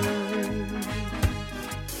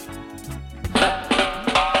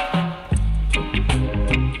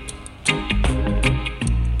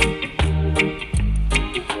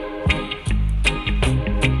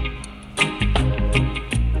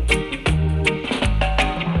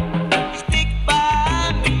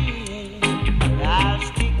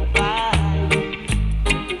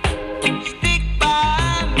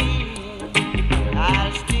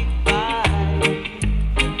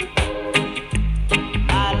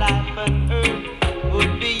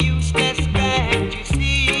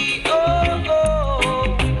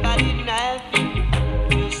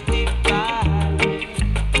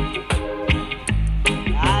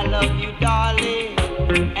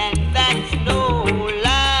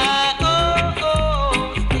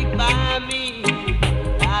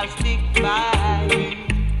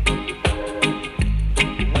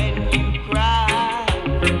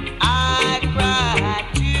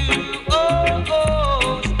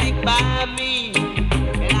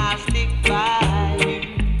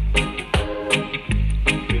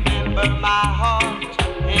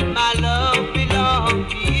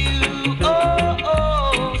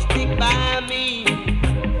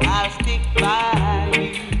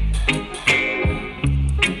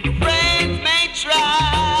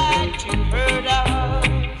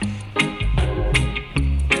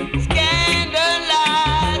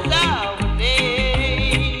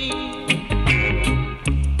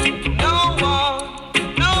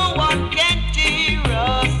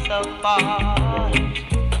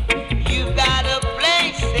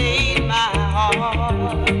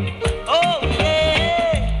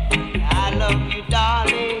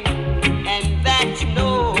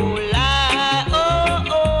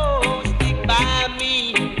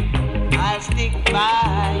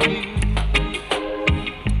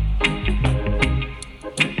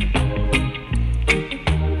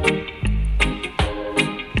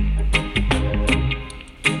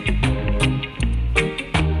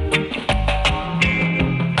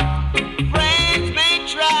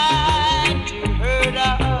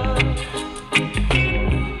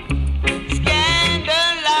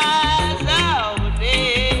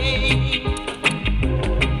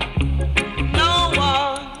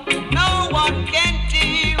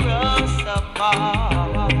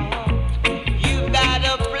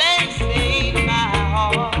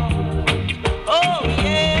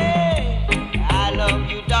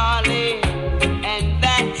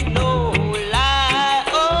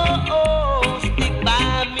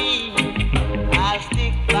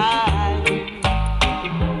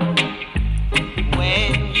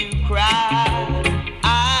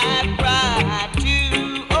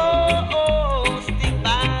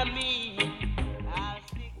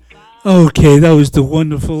 Okay, that was the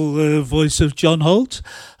wonderful voice of John Holt,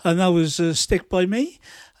 and that was Stick By Me.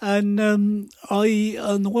 And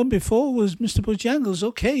the one before was Mr. Bojangles.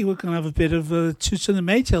 Okay, we're going to have a bit of Toots and the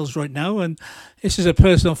Maytals right now, and this is a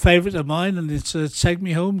personal favourite of mine, and it's Take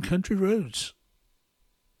Me Home Country Roads.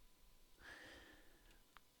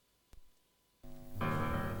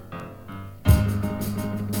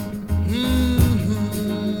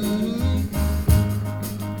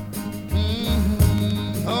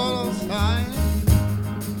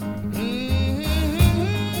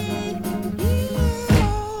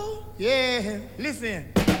 Yeah,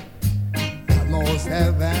 listen. North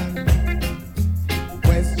Heaven,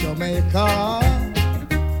 West Jamaica,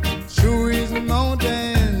 through his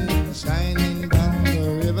mountain, shining down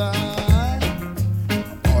the river.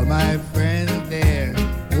 All my friends there,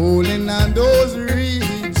 holding on those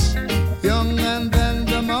reeds, young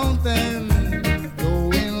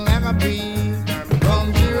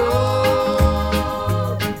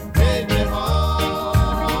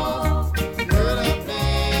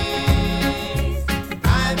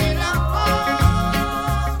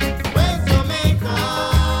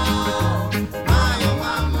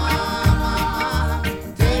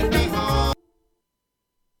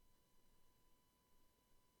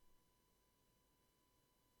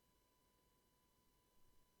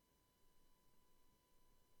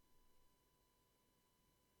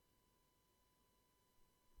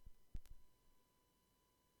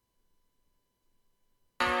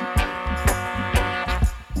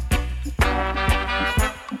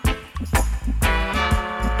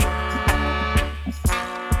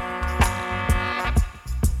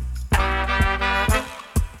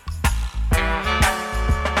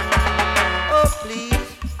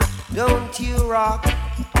you rock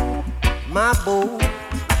my boat?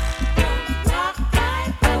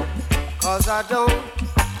 Cause I don't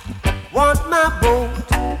want my boat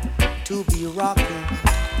to be rocking.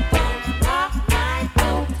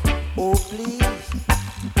 Oh please,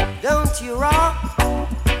 don't you rock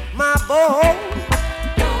my boat?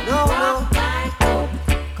 No, no,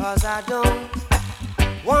 cause I don't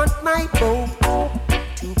want my boat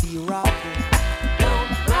to be rocking.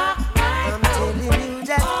 I'm telling you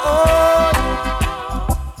that, oh,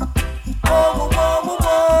 oh, oh, oh,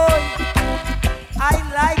 oh, I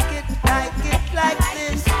like it like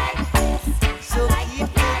this. So keep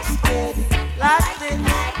it steady like this.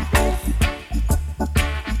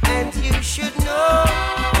 And you should know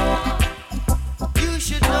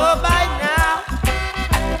by now.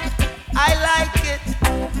 I like it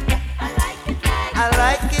like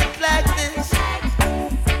this.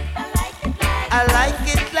 I like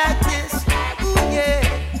it like this. Ooh yeah.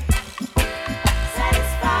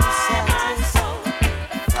 Satisfy my soul.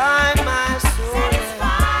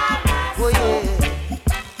 Oh yeah.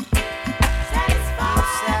 Satisfy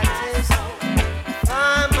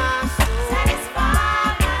my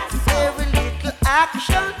soul. Every little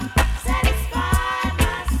action.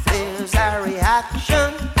 There's a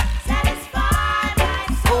reaction.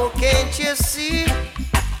 Oh, can't you see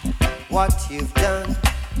what you've done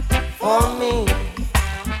for me?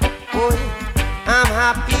 Oh, I'm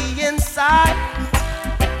happy inside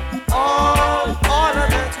all of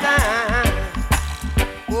the time.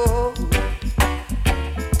 Oh,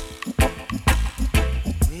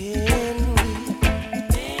 when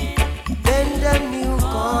we bend the new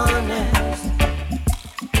corners,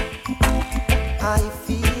 I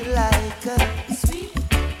feel like a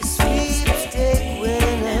sweepstake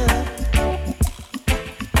winner.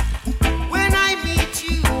 When I meet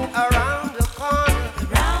you around the corner,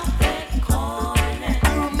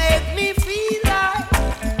 you make me feel like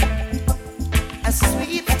a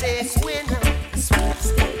sweepstake winner.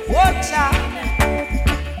 Watch out,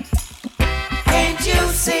 can't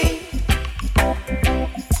you see?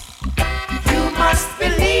 You must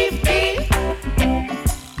believe me.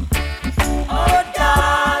 Oh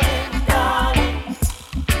darling, darling,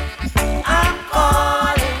 I'm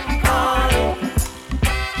calling.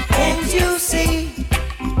 Can't you see?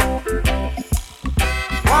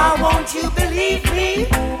 Why won't you believe me?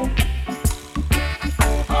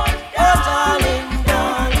 Oh darling,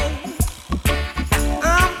 darling,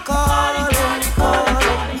 I'm calling.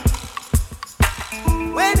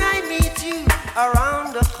 When I meet you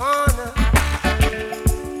around the corner,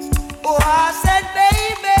 oh I said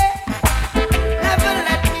baby, never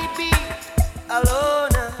let me be alone.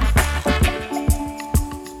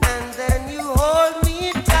 And then you hold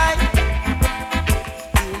me tight.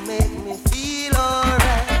 You make me feel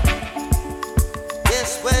alright. Yes,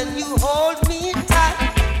 when you hold me tight,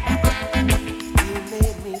 you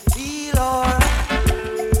make me feel alright.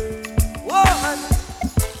 Woman,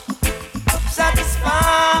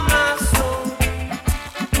 satisfy my soul.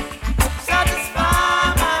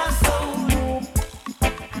 Satisfy my soul.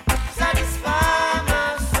 Satisfy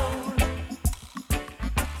my soul.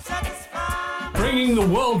 Satisfy. Bringing the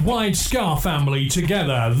worldwide ska family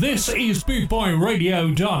together, this is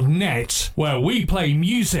BootboyRadio.net, where we play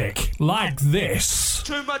music like this.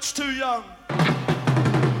 Too much too young.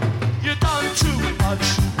 You done too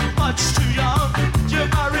much too young. You're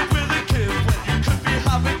married with a kid when you could be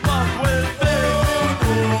having fun with me.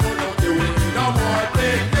 No more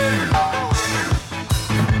thinking.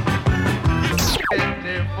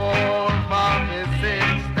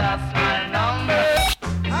 5446, that's my number.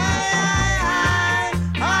 I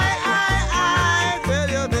tell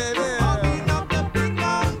you, baby. Open up the big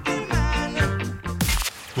mountain, man.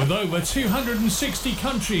 With over 260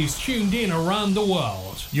 countries tuned in around the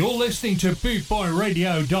world, you're listening to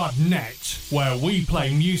BootboyRadio.net, where we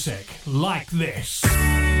play music like this.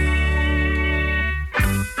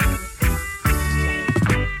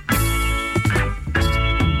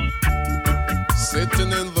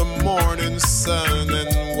 Sitting in the morning sun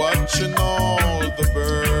and watching all the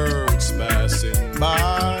birds passing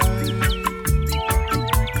by.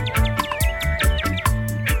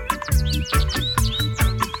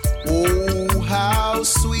 Oh, how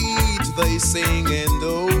sweet they sing, and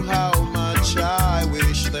oh, how much I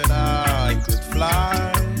wish that I could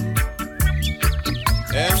fly.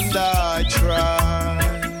 And I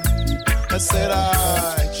tried, I said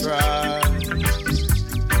I tried.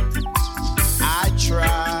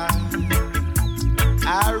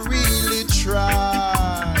 I really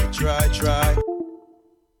try.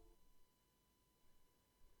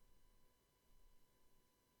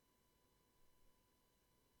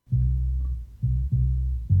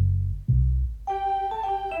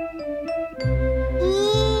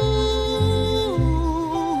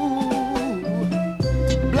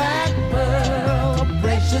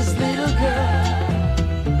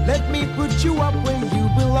 Let me put you up where you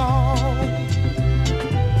belong.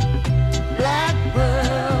 Black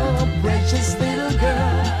pearl, precious little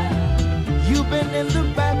girl. You've been in the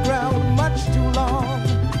background much too long.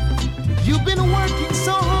 You've been working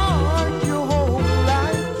so hard your whole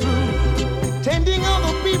life through, tending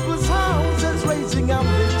other people's houses, raising up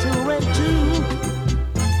their children too.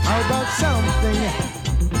 How about something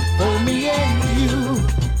for me and you?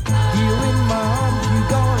 Here in my arms you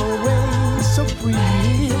gonna reign supreme.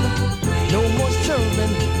 No more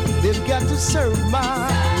serving, they've got to serve my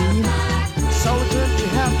queen. So turn to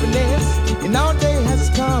happiness, and our day has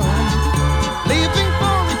come. Living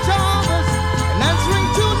for each other and answering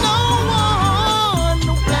to no one.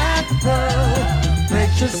 No black pearl,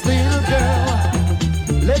 precious little girl.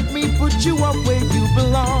 Let me put you up where you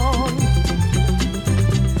belong.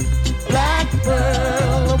 Black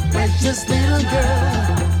pearl, precious little girl.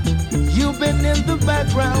 You've been in the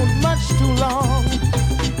background much too long.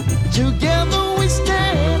 Together we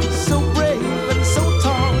stand so brave and so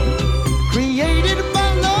tall. Created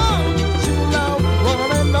by love to love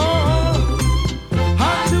one and all.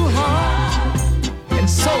 Heart to heart and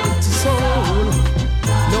soul to soul.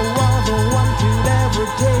 No other one could ever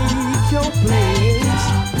take your place.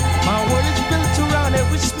 My world is built around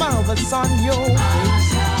every smile that's on your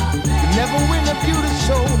face. You never win a beauty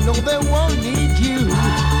show, no they won't need you.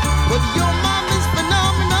 But your mom is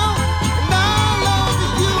phenomenal, and I love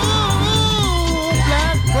you.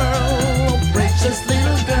 Black pearl, precious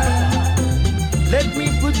little girl. Let me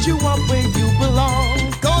put you up where you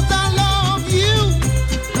belong. 'Cause I love you.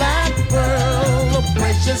 Black pearl,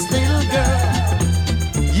 precious little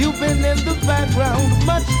girl. You've been in the background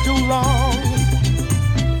much too long.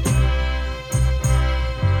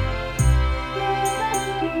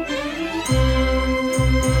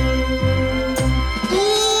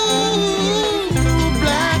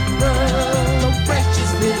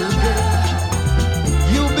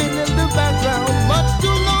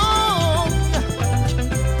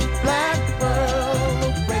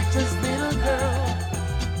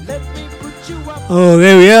 Oh,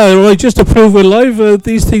 there we are. Right, just to prove we're live,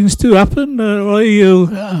 these things do happen.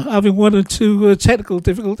 Having one or two technical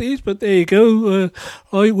difficulties, but there you go.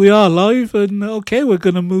 We are live, and okay, we're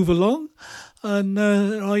going to move along. And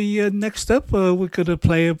next up, we're going to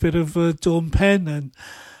play a bit of Dawn Penn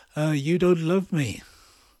and You Don't Love Me.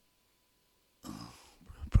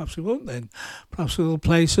 Perhaps we won't then. Perhaps we'll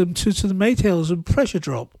play some Toots and the Maytals and Pressure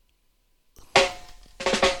Drop.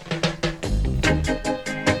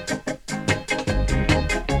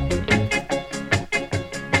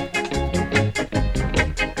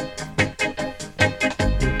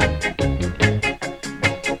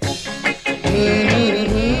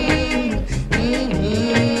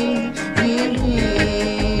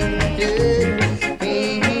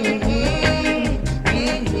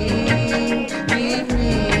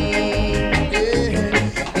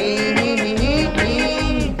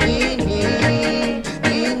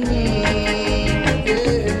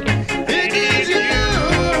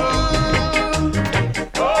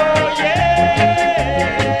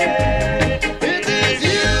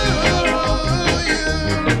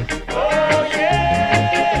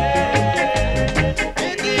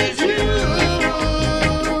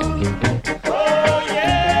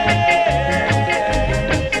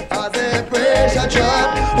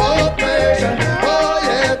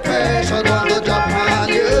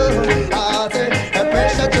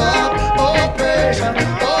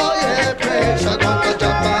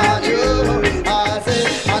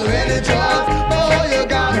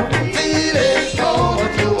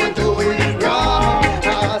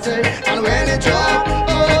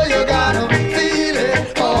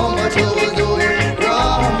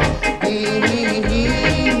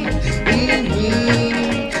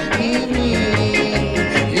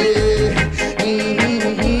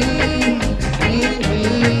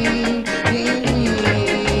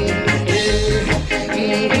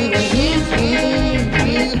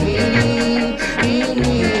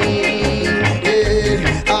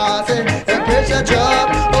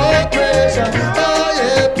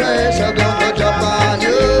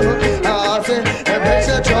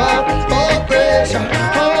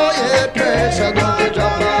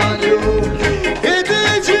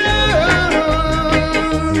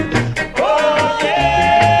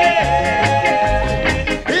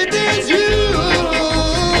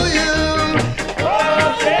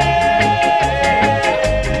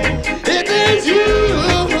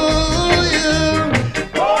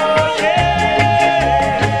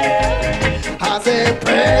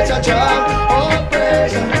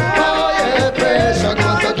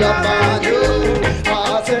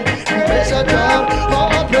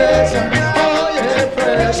 Pressure, oh yeah,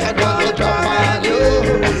 pressure.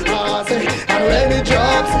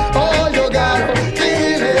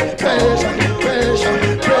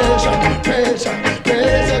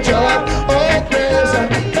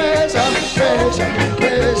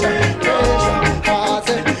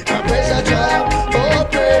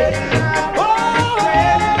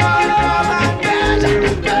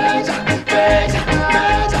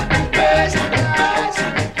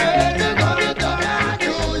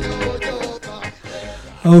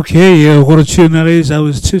 Okay, what a tune that is. I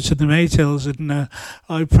was Toots and the Maytals and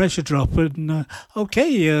I Pressure Drop. And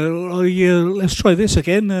let's try this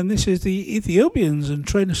again. And this is the Ethiopians and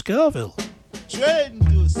Train to Scarville. Train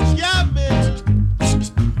to Scarville.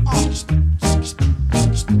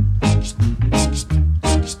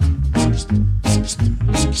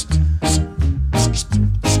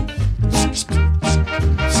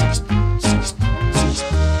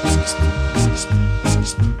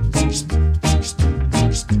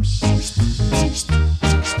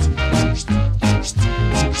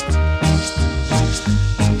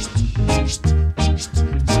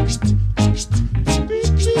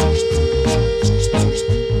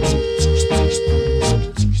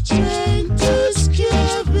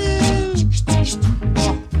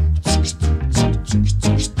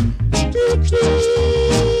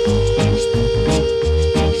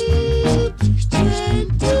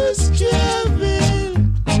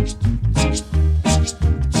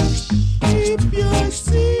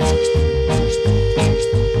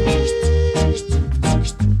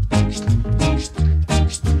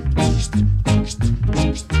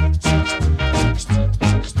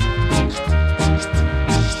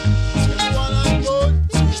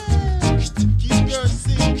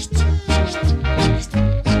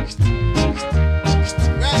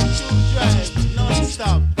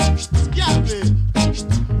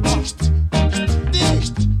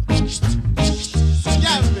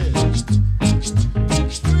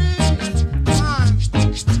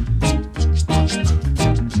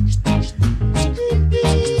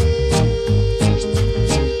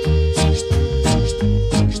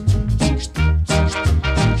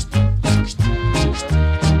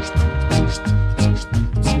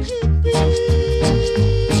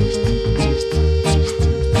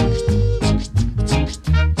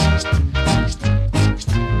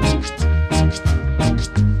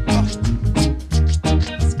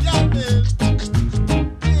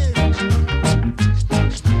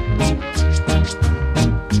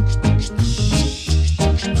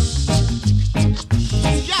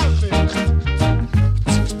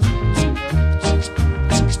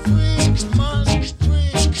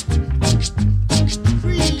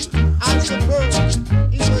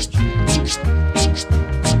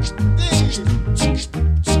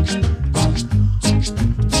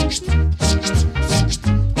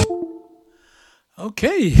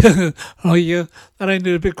 Okay, that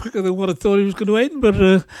ended a bit quicker than what I thought it was going to end,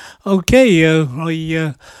 but okay,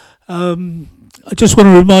 I just want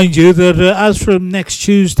to remind you that as from next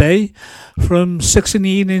Tuesday, from 6 in the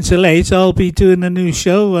evening till 8, I'll be doing a new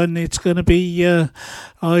show, and it's going to be a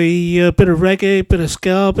bit of reggae, a bit of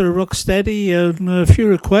ska, a bit of rocksteady, and a few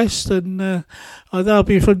requests, and that'll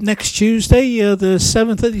be from next Tuesday, the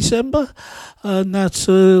 7th of December, and that's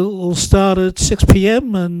will start at 6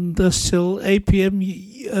 p.m. and that's till 8 p.m.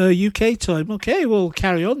 UK time. Okay, we'll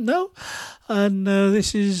carry on now, and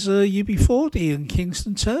this is UB40 in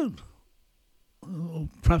Kingston Town.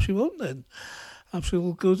 Perhaps we won't then. Perhaps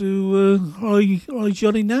we'll go to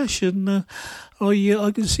Johnny Nash, and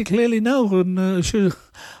I can see clearly now, and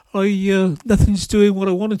nothing's doing what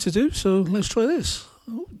I wanted to do, so let's try this.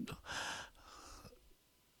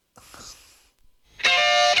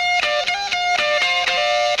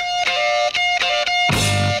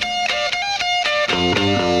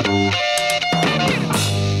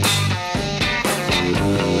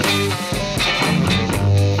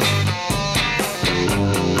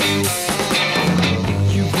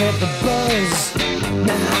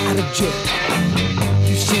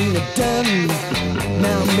 You've seen it done,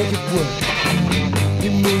 now make it work. You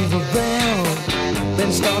move around,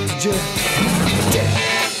 then start to jerk.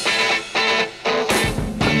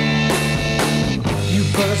 You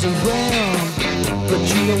buzz around, but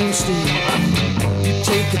you don't steam. You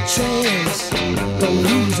take a chance, don't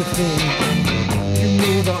lose a thing. You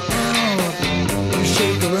move around, you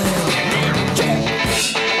shake around.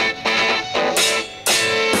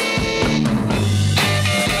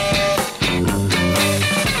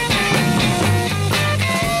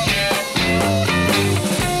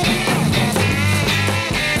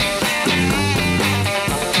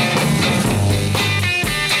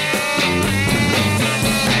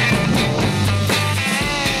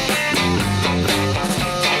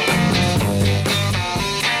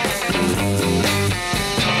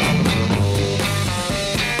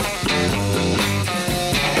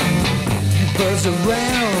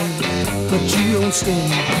 Around, but you don't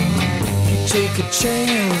sting. You take a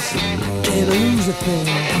chance, can't lose a thing.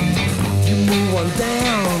 You move on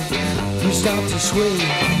down, you start to swing.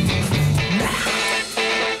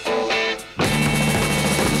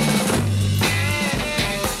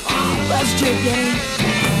 Oh, let's jig, gang.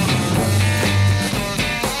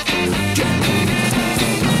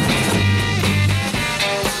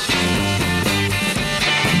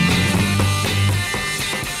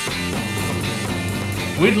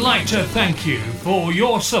 We'd like to thank you for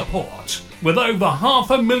your support. With over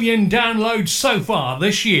 500,000 downloads so far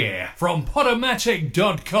this year from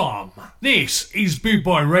Podomatic.com. This is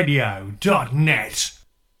BootboyRadio.net.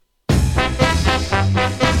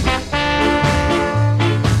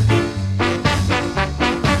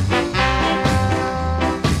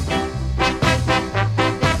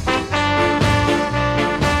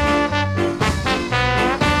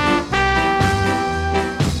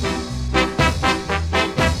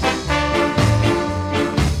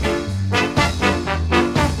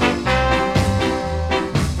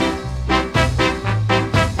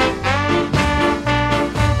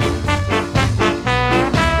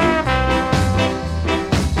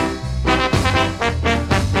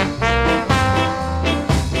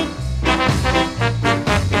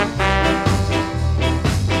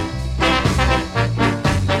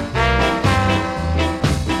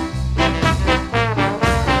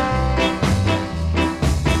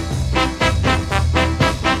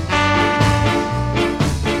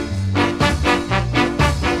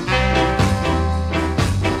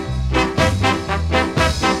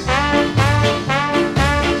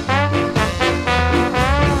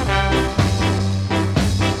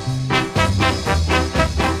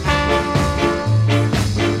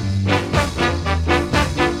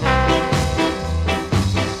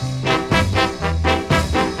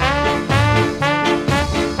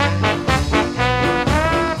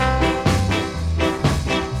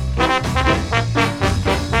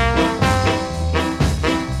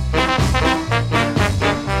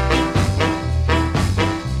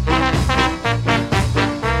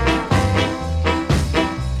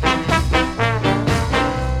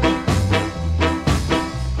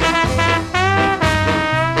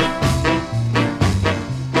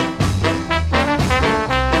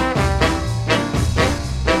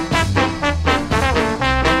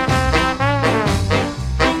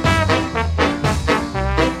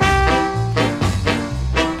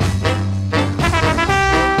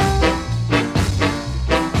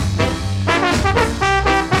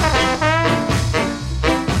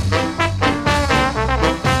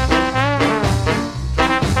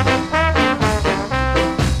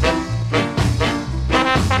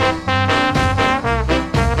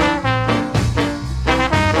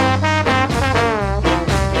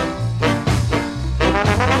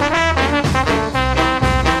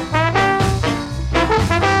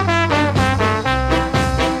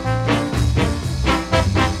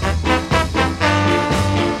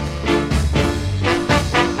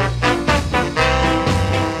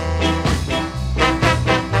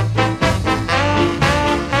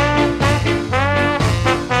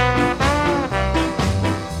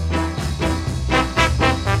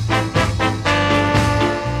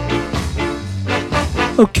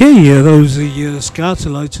 Okay, those are the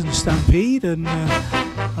Scartalites and Stampede, and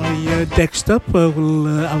next up we'll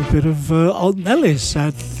have a bit of Alton Ellis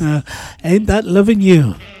and Ain't That Loving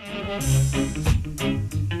You.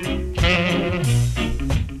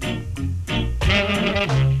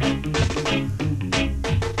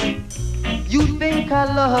 You think I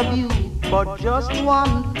love you for just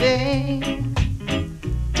one thing.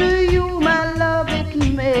 To you, my love, it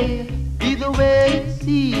may be the way it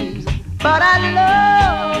seems, but I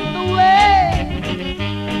love the way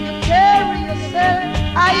you carry yourself.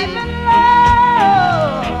 I even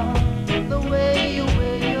love the way you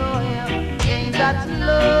wear your hair. Ain't that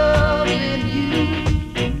love in you?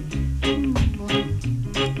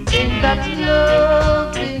 Ain't that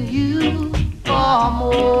love in you? For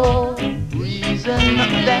more reason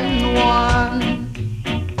than one.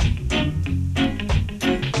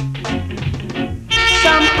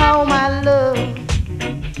 Somehow, my love,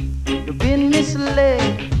 you've been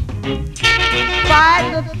misled by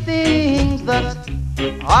the things that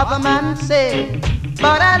other men say.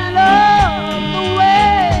 But I love the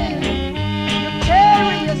way you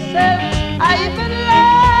carry yourself. I even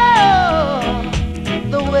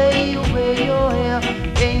love the way you wear your hair.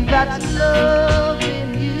 Ain't that love in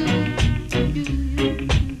you?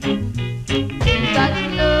 Ain't that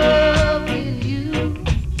love in you?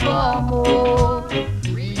 For more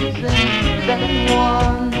reasons than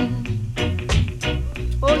one.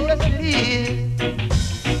 Oh yes it is.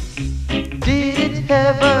 Did it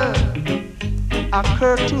ever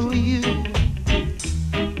occur to you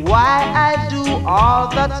why I do all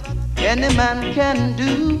that any man can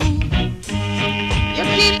do? You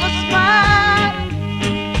keep a smile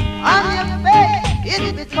on your face.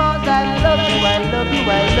 It's because I love you, I love you, I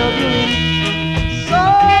love you in so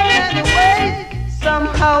many ways.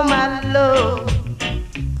 Somehow my love,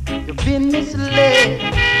 you've been misled.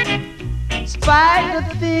 Spite the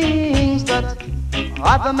things that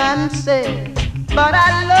other men say, but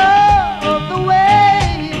I love the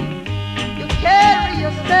way you carry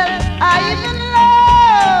yourself. I even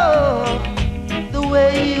love the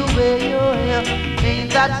way you wear your hair.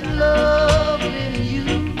 Ain't that love in you?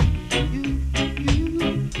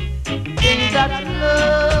 Ain't that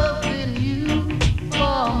love in you?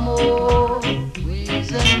 For more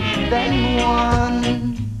reasons than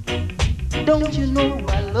one. Don't you know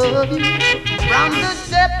I love you from the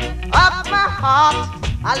depth of my heart?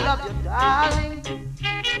 I love you, darling.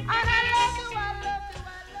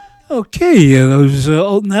 Okay, those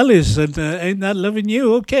Alton Ellis and Ain't That Loving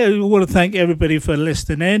You. Okay, I want to thank everybody for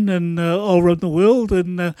listening in and all around the world.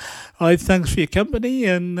 And thanks for your company.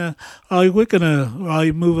 And we're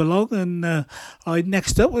gonna move along. And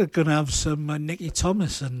next up we're gonna have some Nicky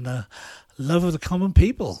Thomas and Love of the Common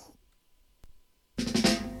People.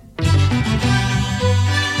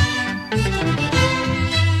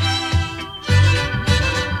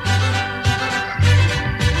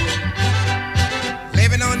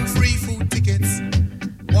 Living on free food tickets,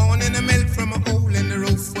 born in the milk from a hole in the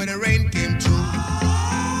roof where the rain came through.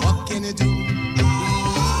 What can you do?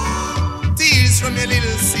 Tears from your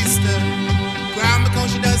little sister, crying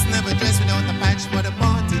because she does never dress without a patch for the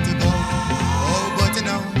party to go. Oh, but you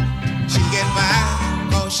know, she get by,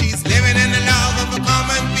 cause she's living in the love of a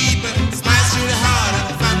common people. Smiles through the heart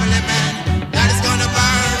of a family man. Daddy's gonna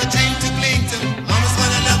buy her a drink to cling to. Mama's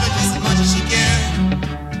gonna love her just as much as she can,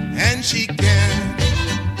 and she can.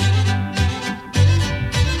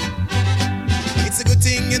 It's a good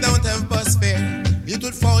thing you don't have bus fare. It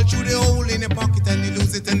would fall through the hole in your pocket and you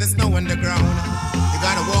lose it in the snow underground. You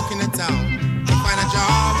gotta walk in the town to find a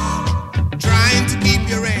job, trying to keep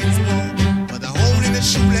your hands warm. But the hole in the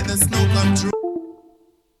shoe let the snow come through.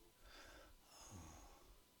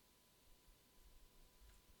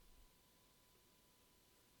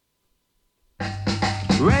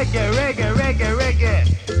 Reggae, reggae, reggae, reggae.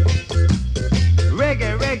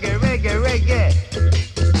 Reggae, reggae, reggae, reggae.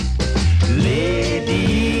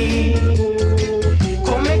 Lady,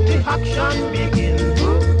 come make the action begin.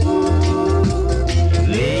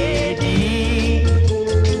 Lady,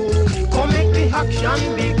 come make the action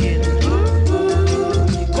begin.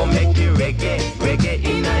 Come make the reggae, reggae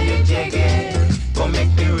inna your jaggy. Come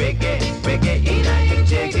make the reggae, reggae inna your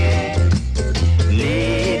jaggy.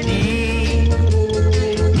 Lady,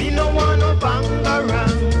 me no wanna bang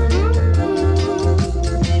around.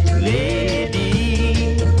 Lady,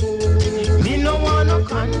 me no want no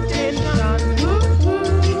contention.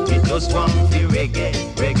 Me just want the reggae,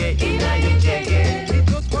 reggae inna your jaggy. Me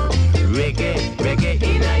just want reggae, reggae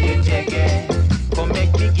inna your jaggy. Come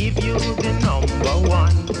make me give you the number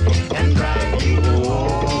one and drive you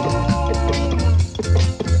home.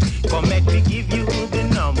 Come make me give you the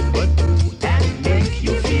number two and make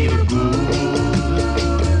you feel good.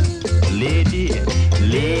 Lady,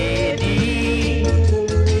 lady,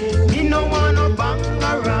 me no want no bang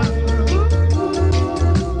around.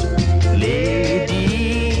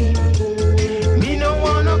 Lady, me no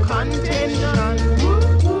want no contention.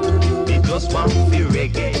 Me just want the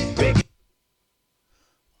reggae, reggae.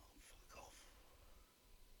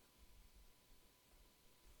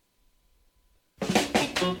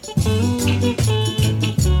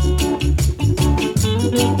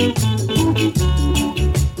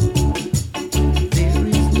 There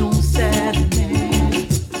is no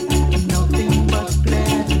sadness, nothing but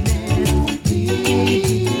gladness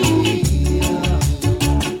here.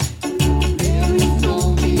 There is no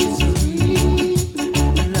misery,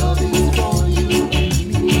 love is for you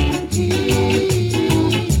and me here.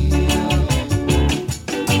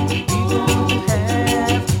 We don't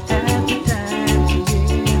have happy times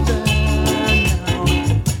together now.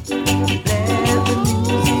 Let the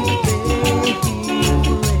music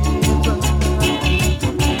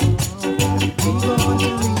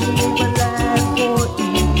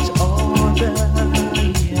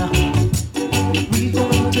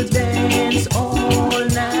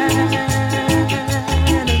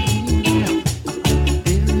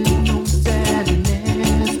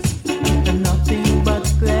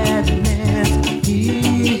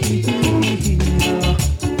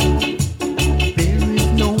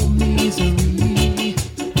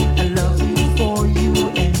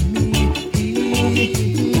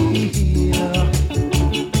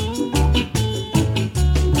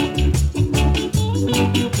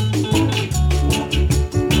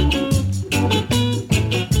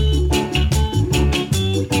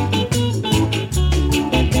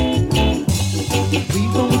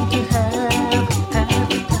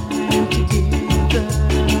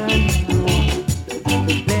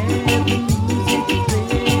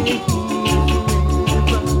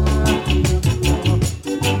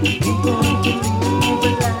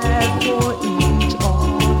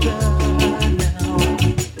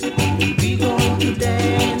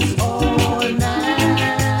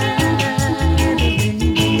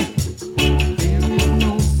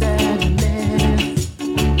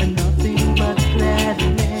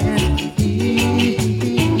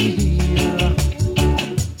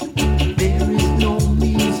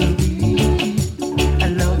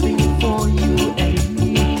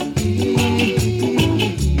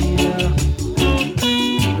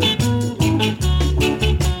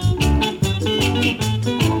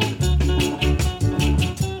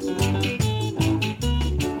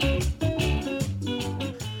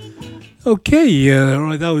Okay,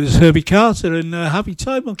 right, that was Herbie Carter and Happy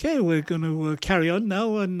Time. Okay, we're going to carry on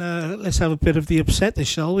now and let's have a bit of the upsetter,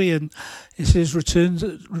 shall we? And this is Return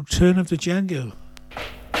of the Django.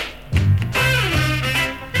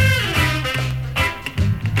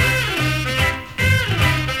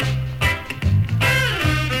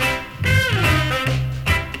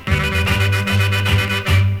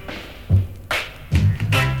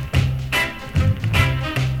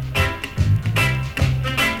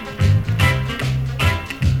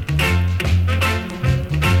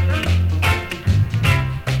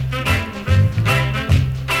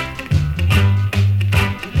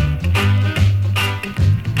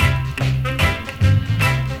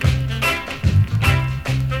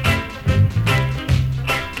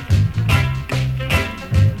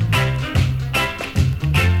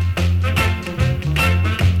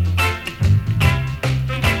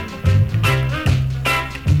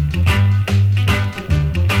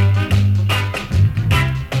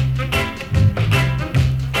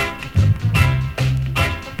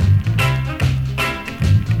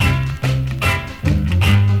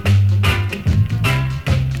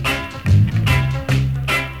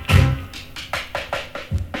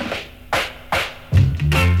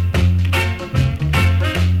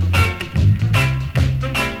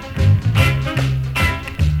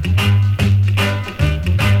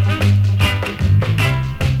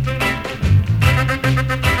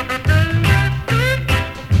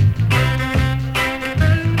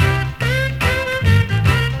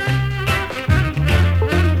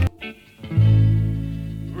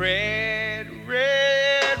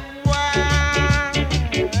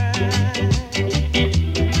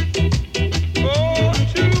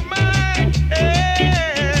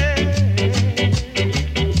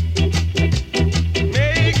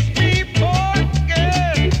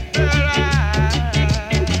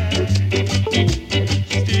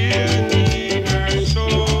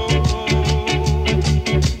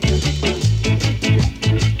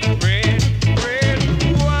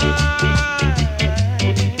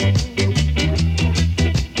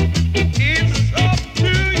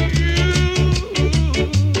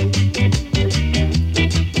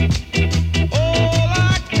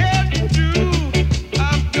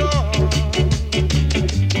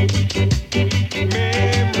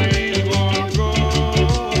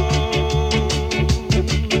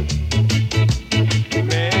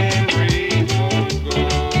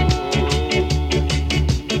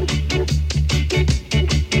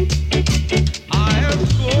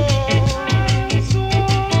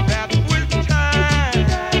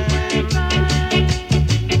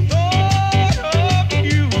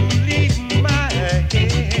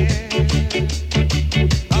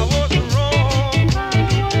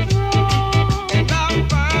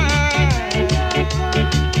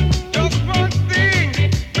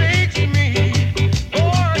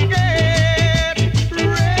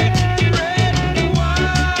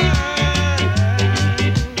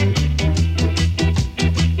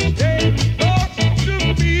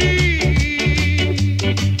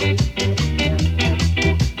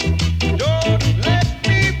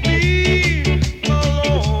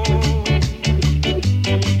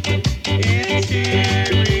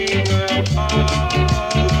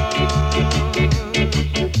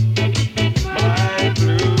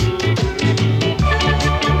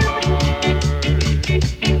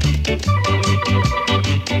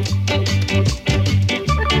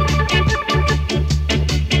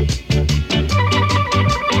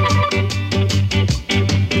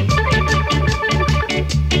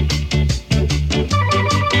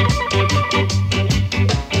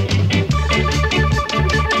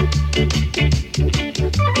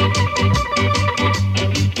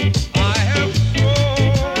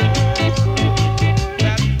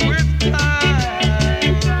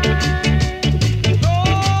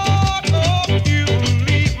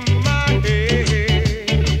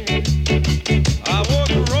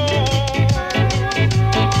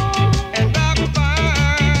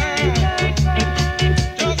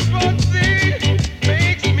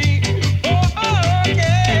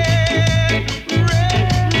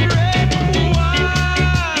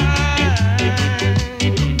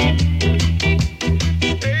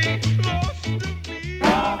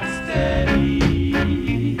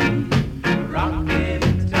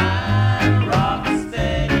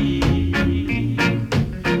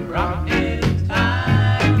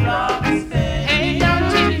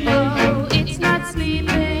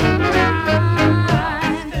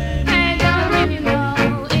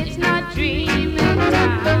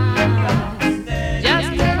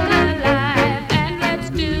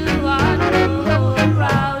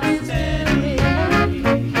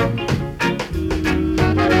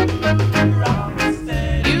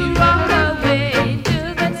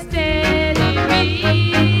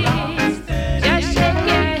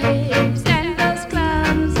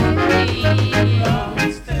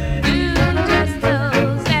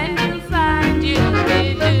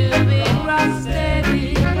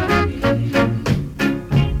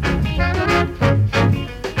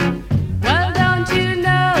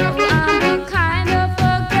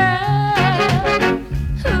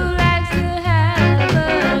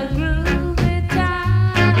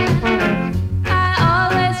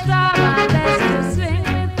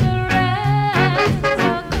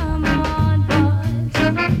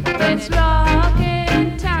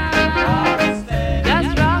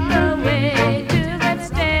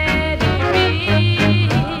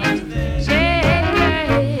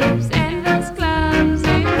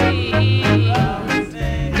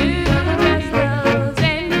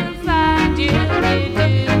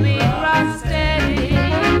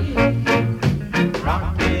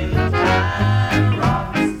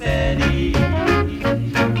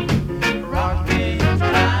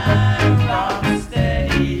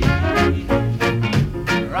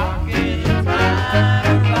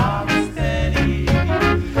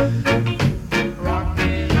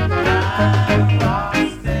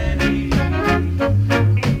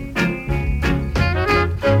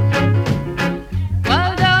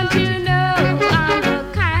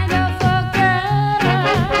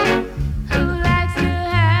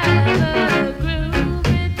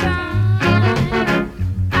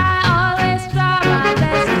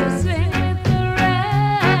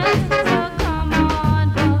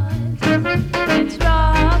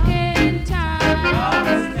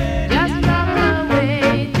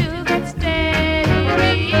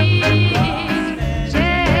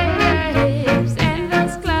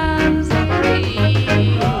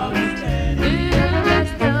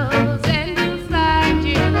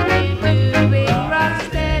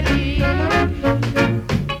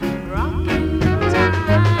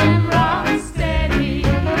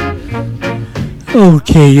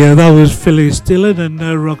 Okay, that was Phyllis Dillon and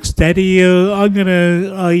Rocksteady. I'm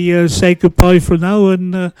gonna say goodbye for now,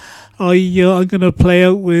 and I'm gonna play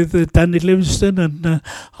out with Danny Livingston, and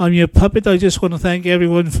I'm your puppet. I just want to thank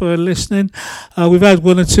everyone for listening. We've had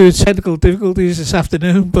one or two technical difficulties this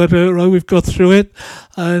afternoon, but right, we've got through it,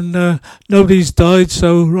 and nobody's died,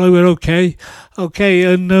 so right, we're okay. Okay,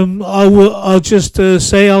 and I'll just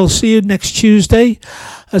say I'll see you next Tuesday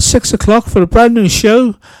at 6 o'clock for a brand new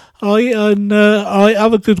show. I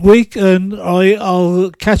have a good week, and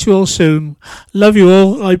I'll catch you all soon. Love you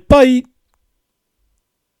all. Bye.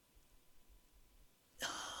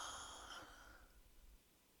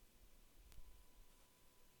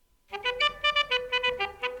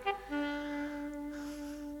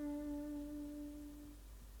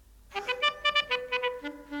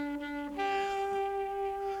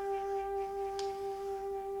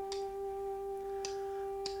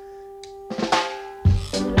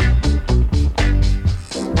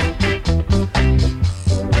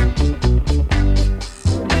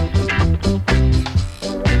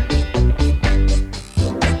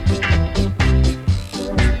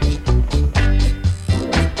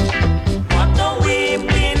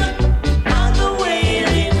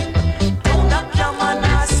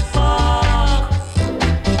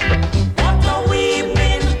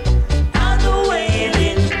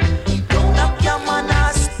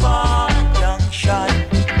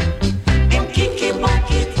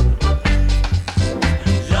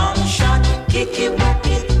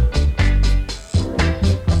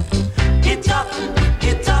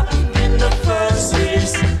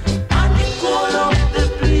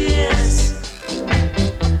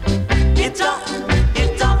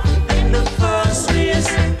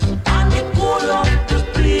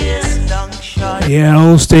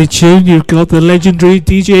 Stay tuned. You've got the legendary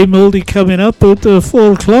DJ Moldy coming up at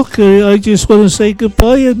 4 o'clock. I just want to say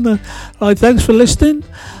goodbye, and thanks for listening,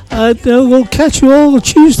 and we'll catch you all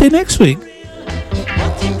Tuesday next week.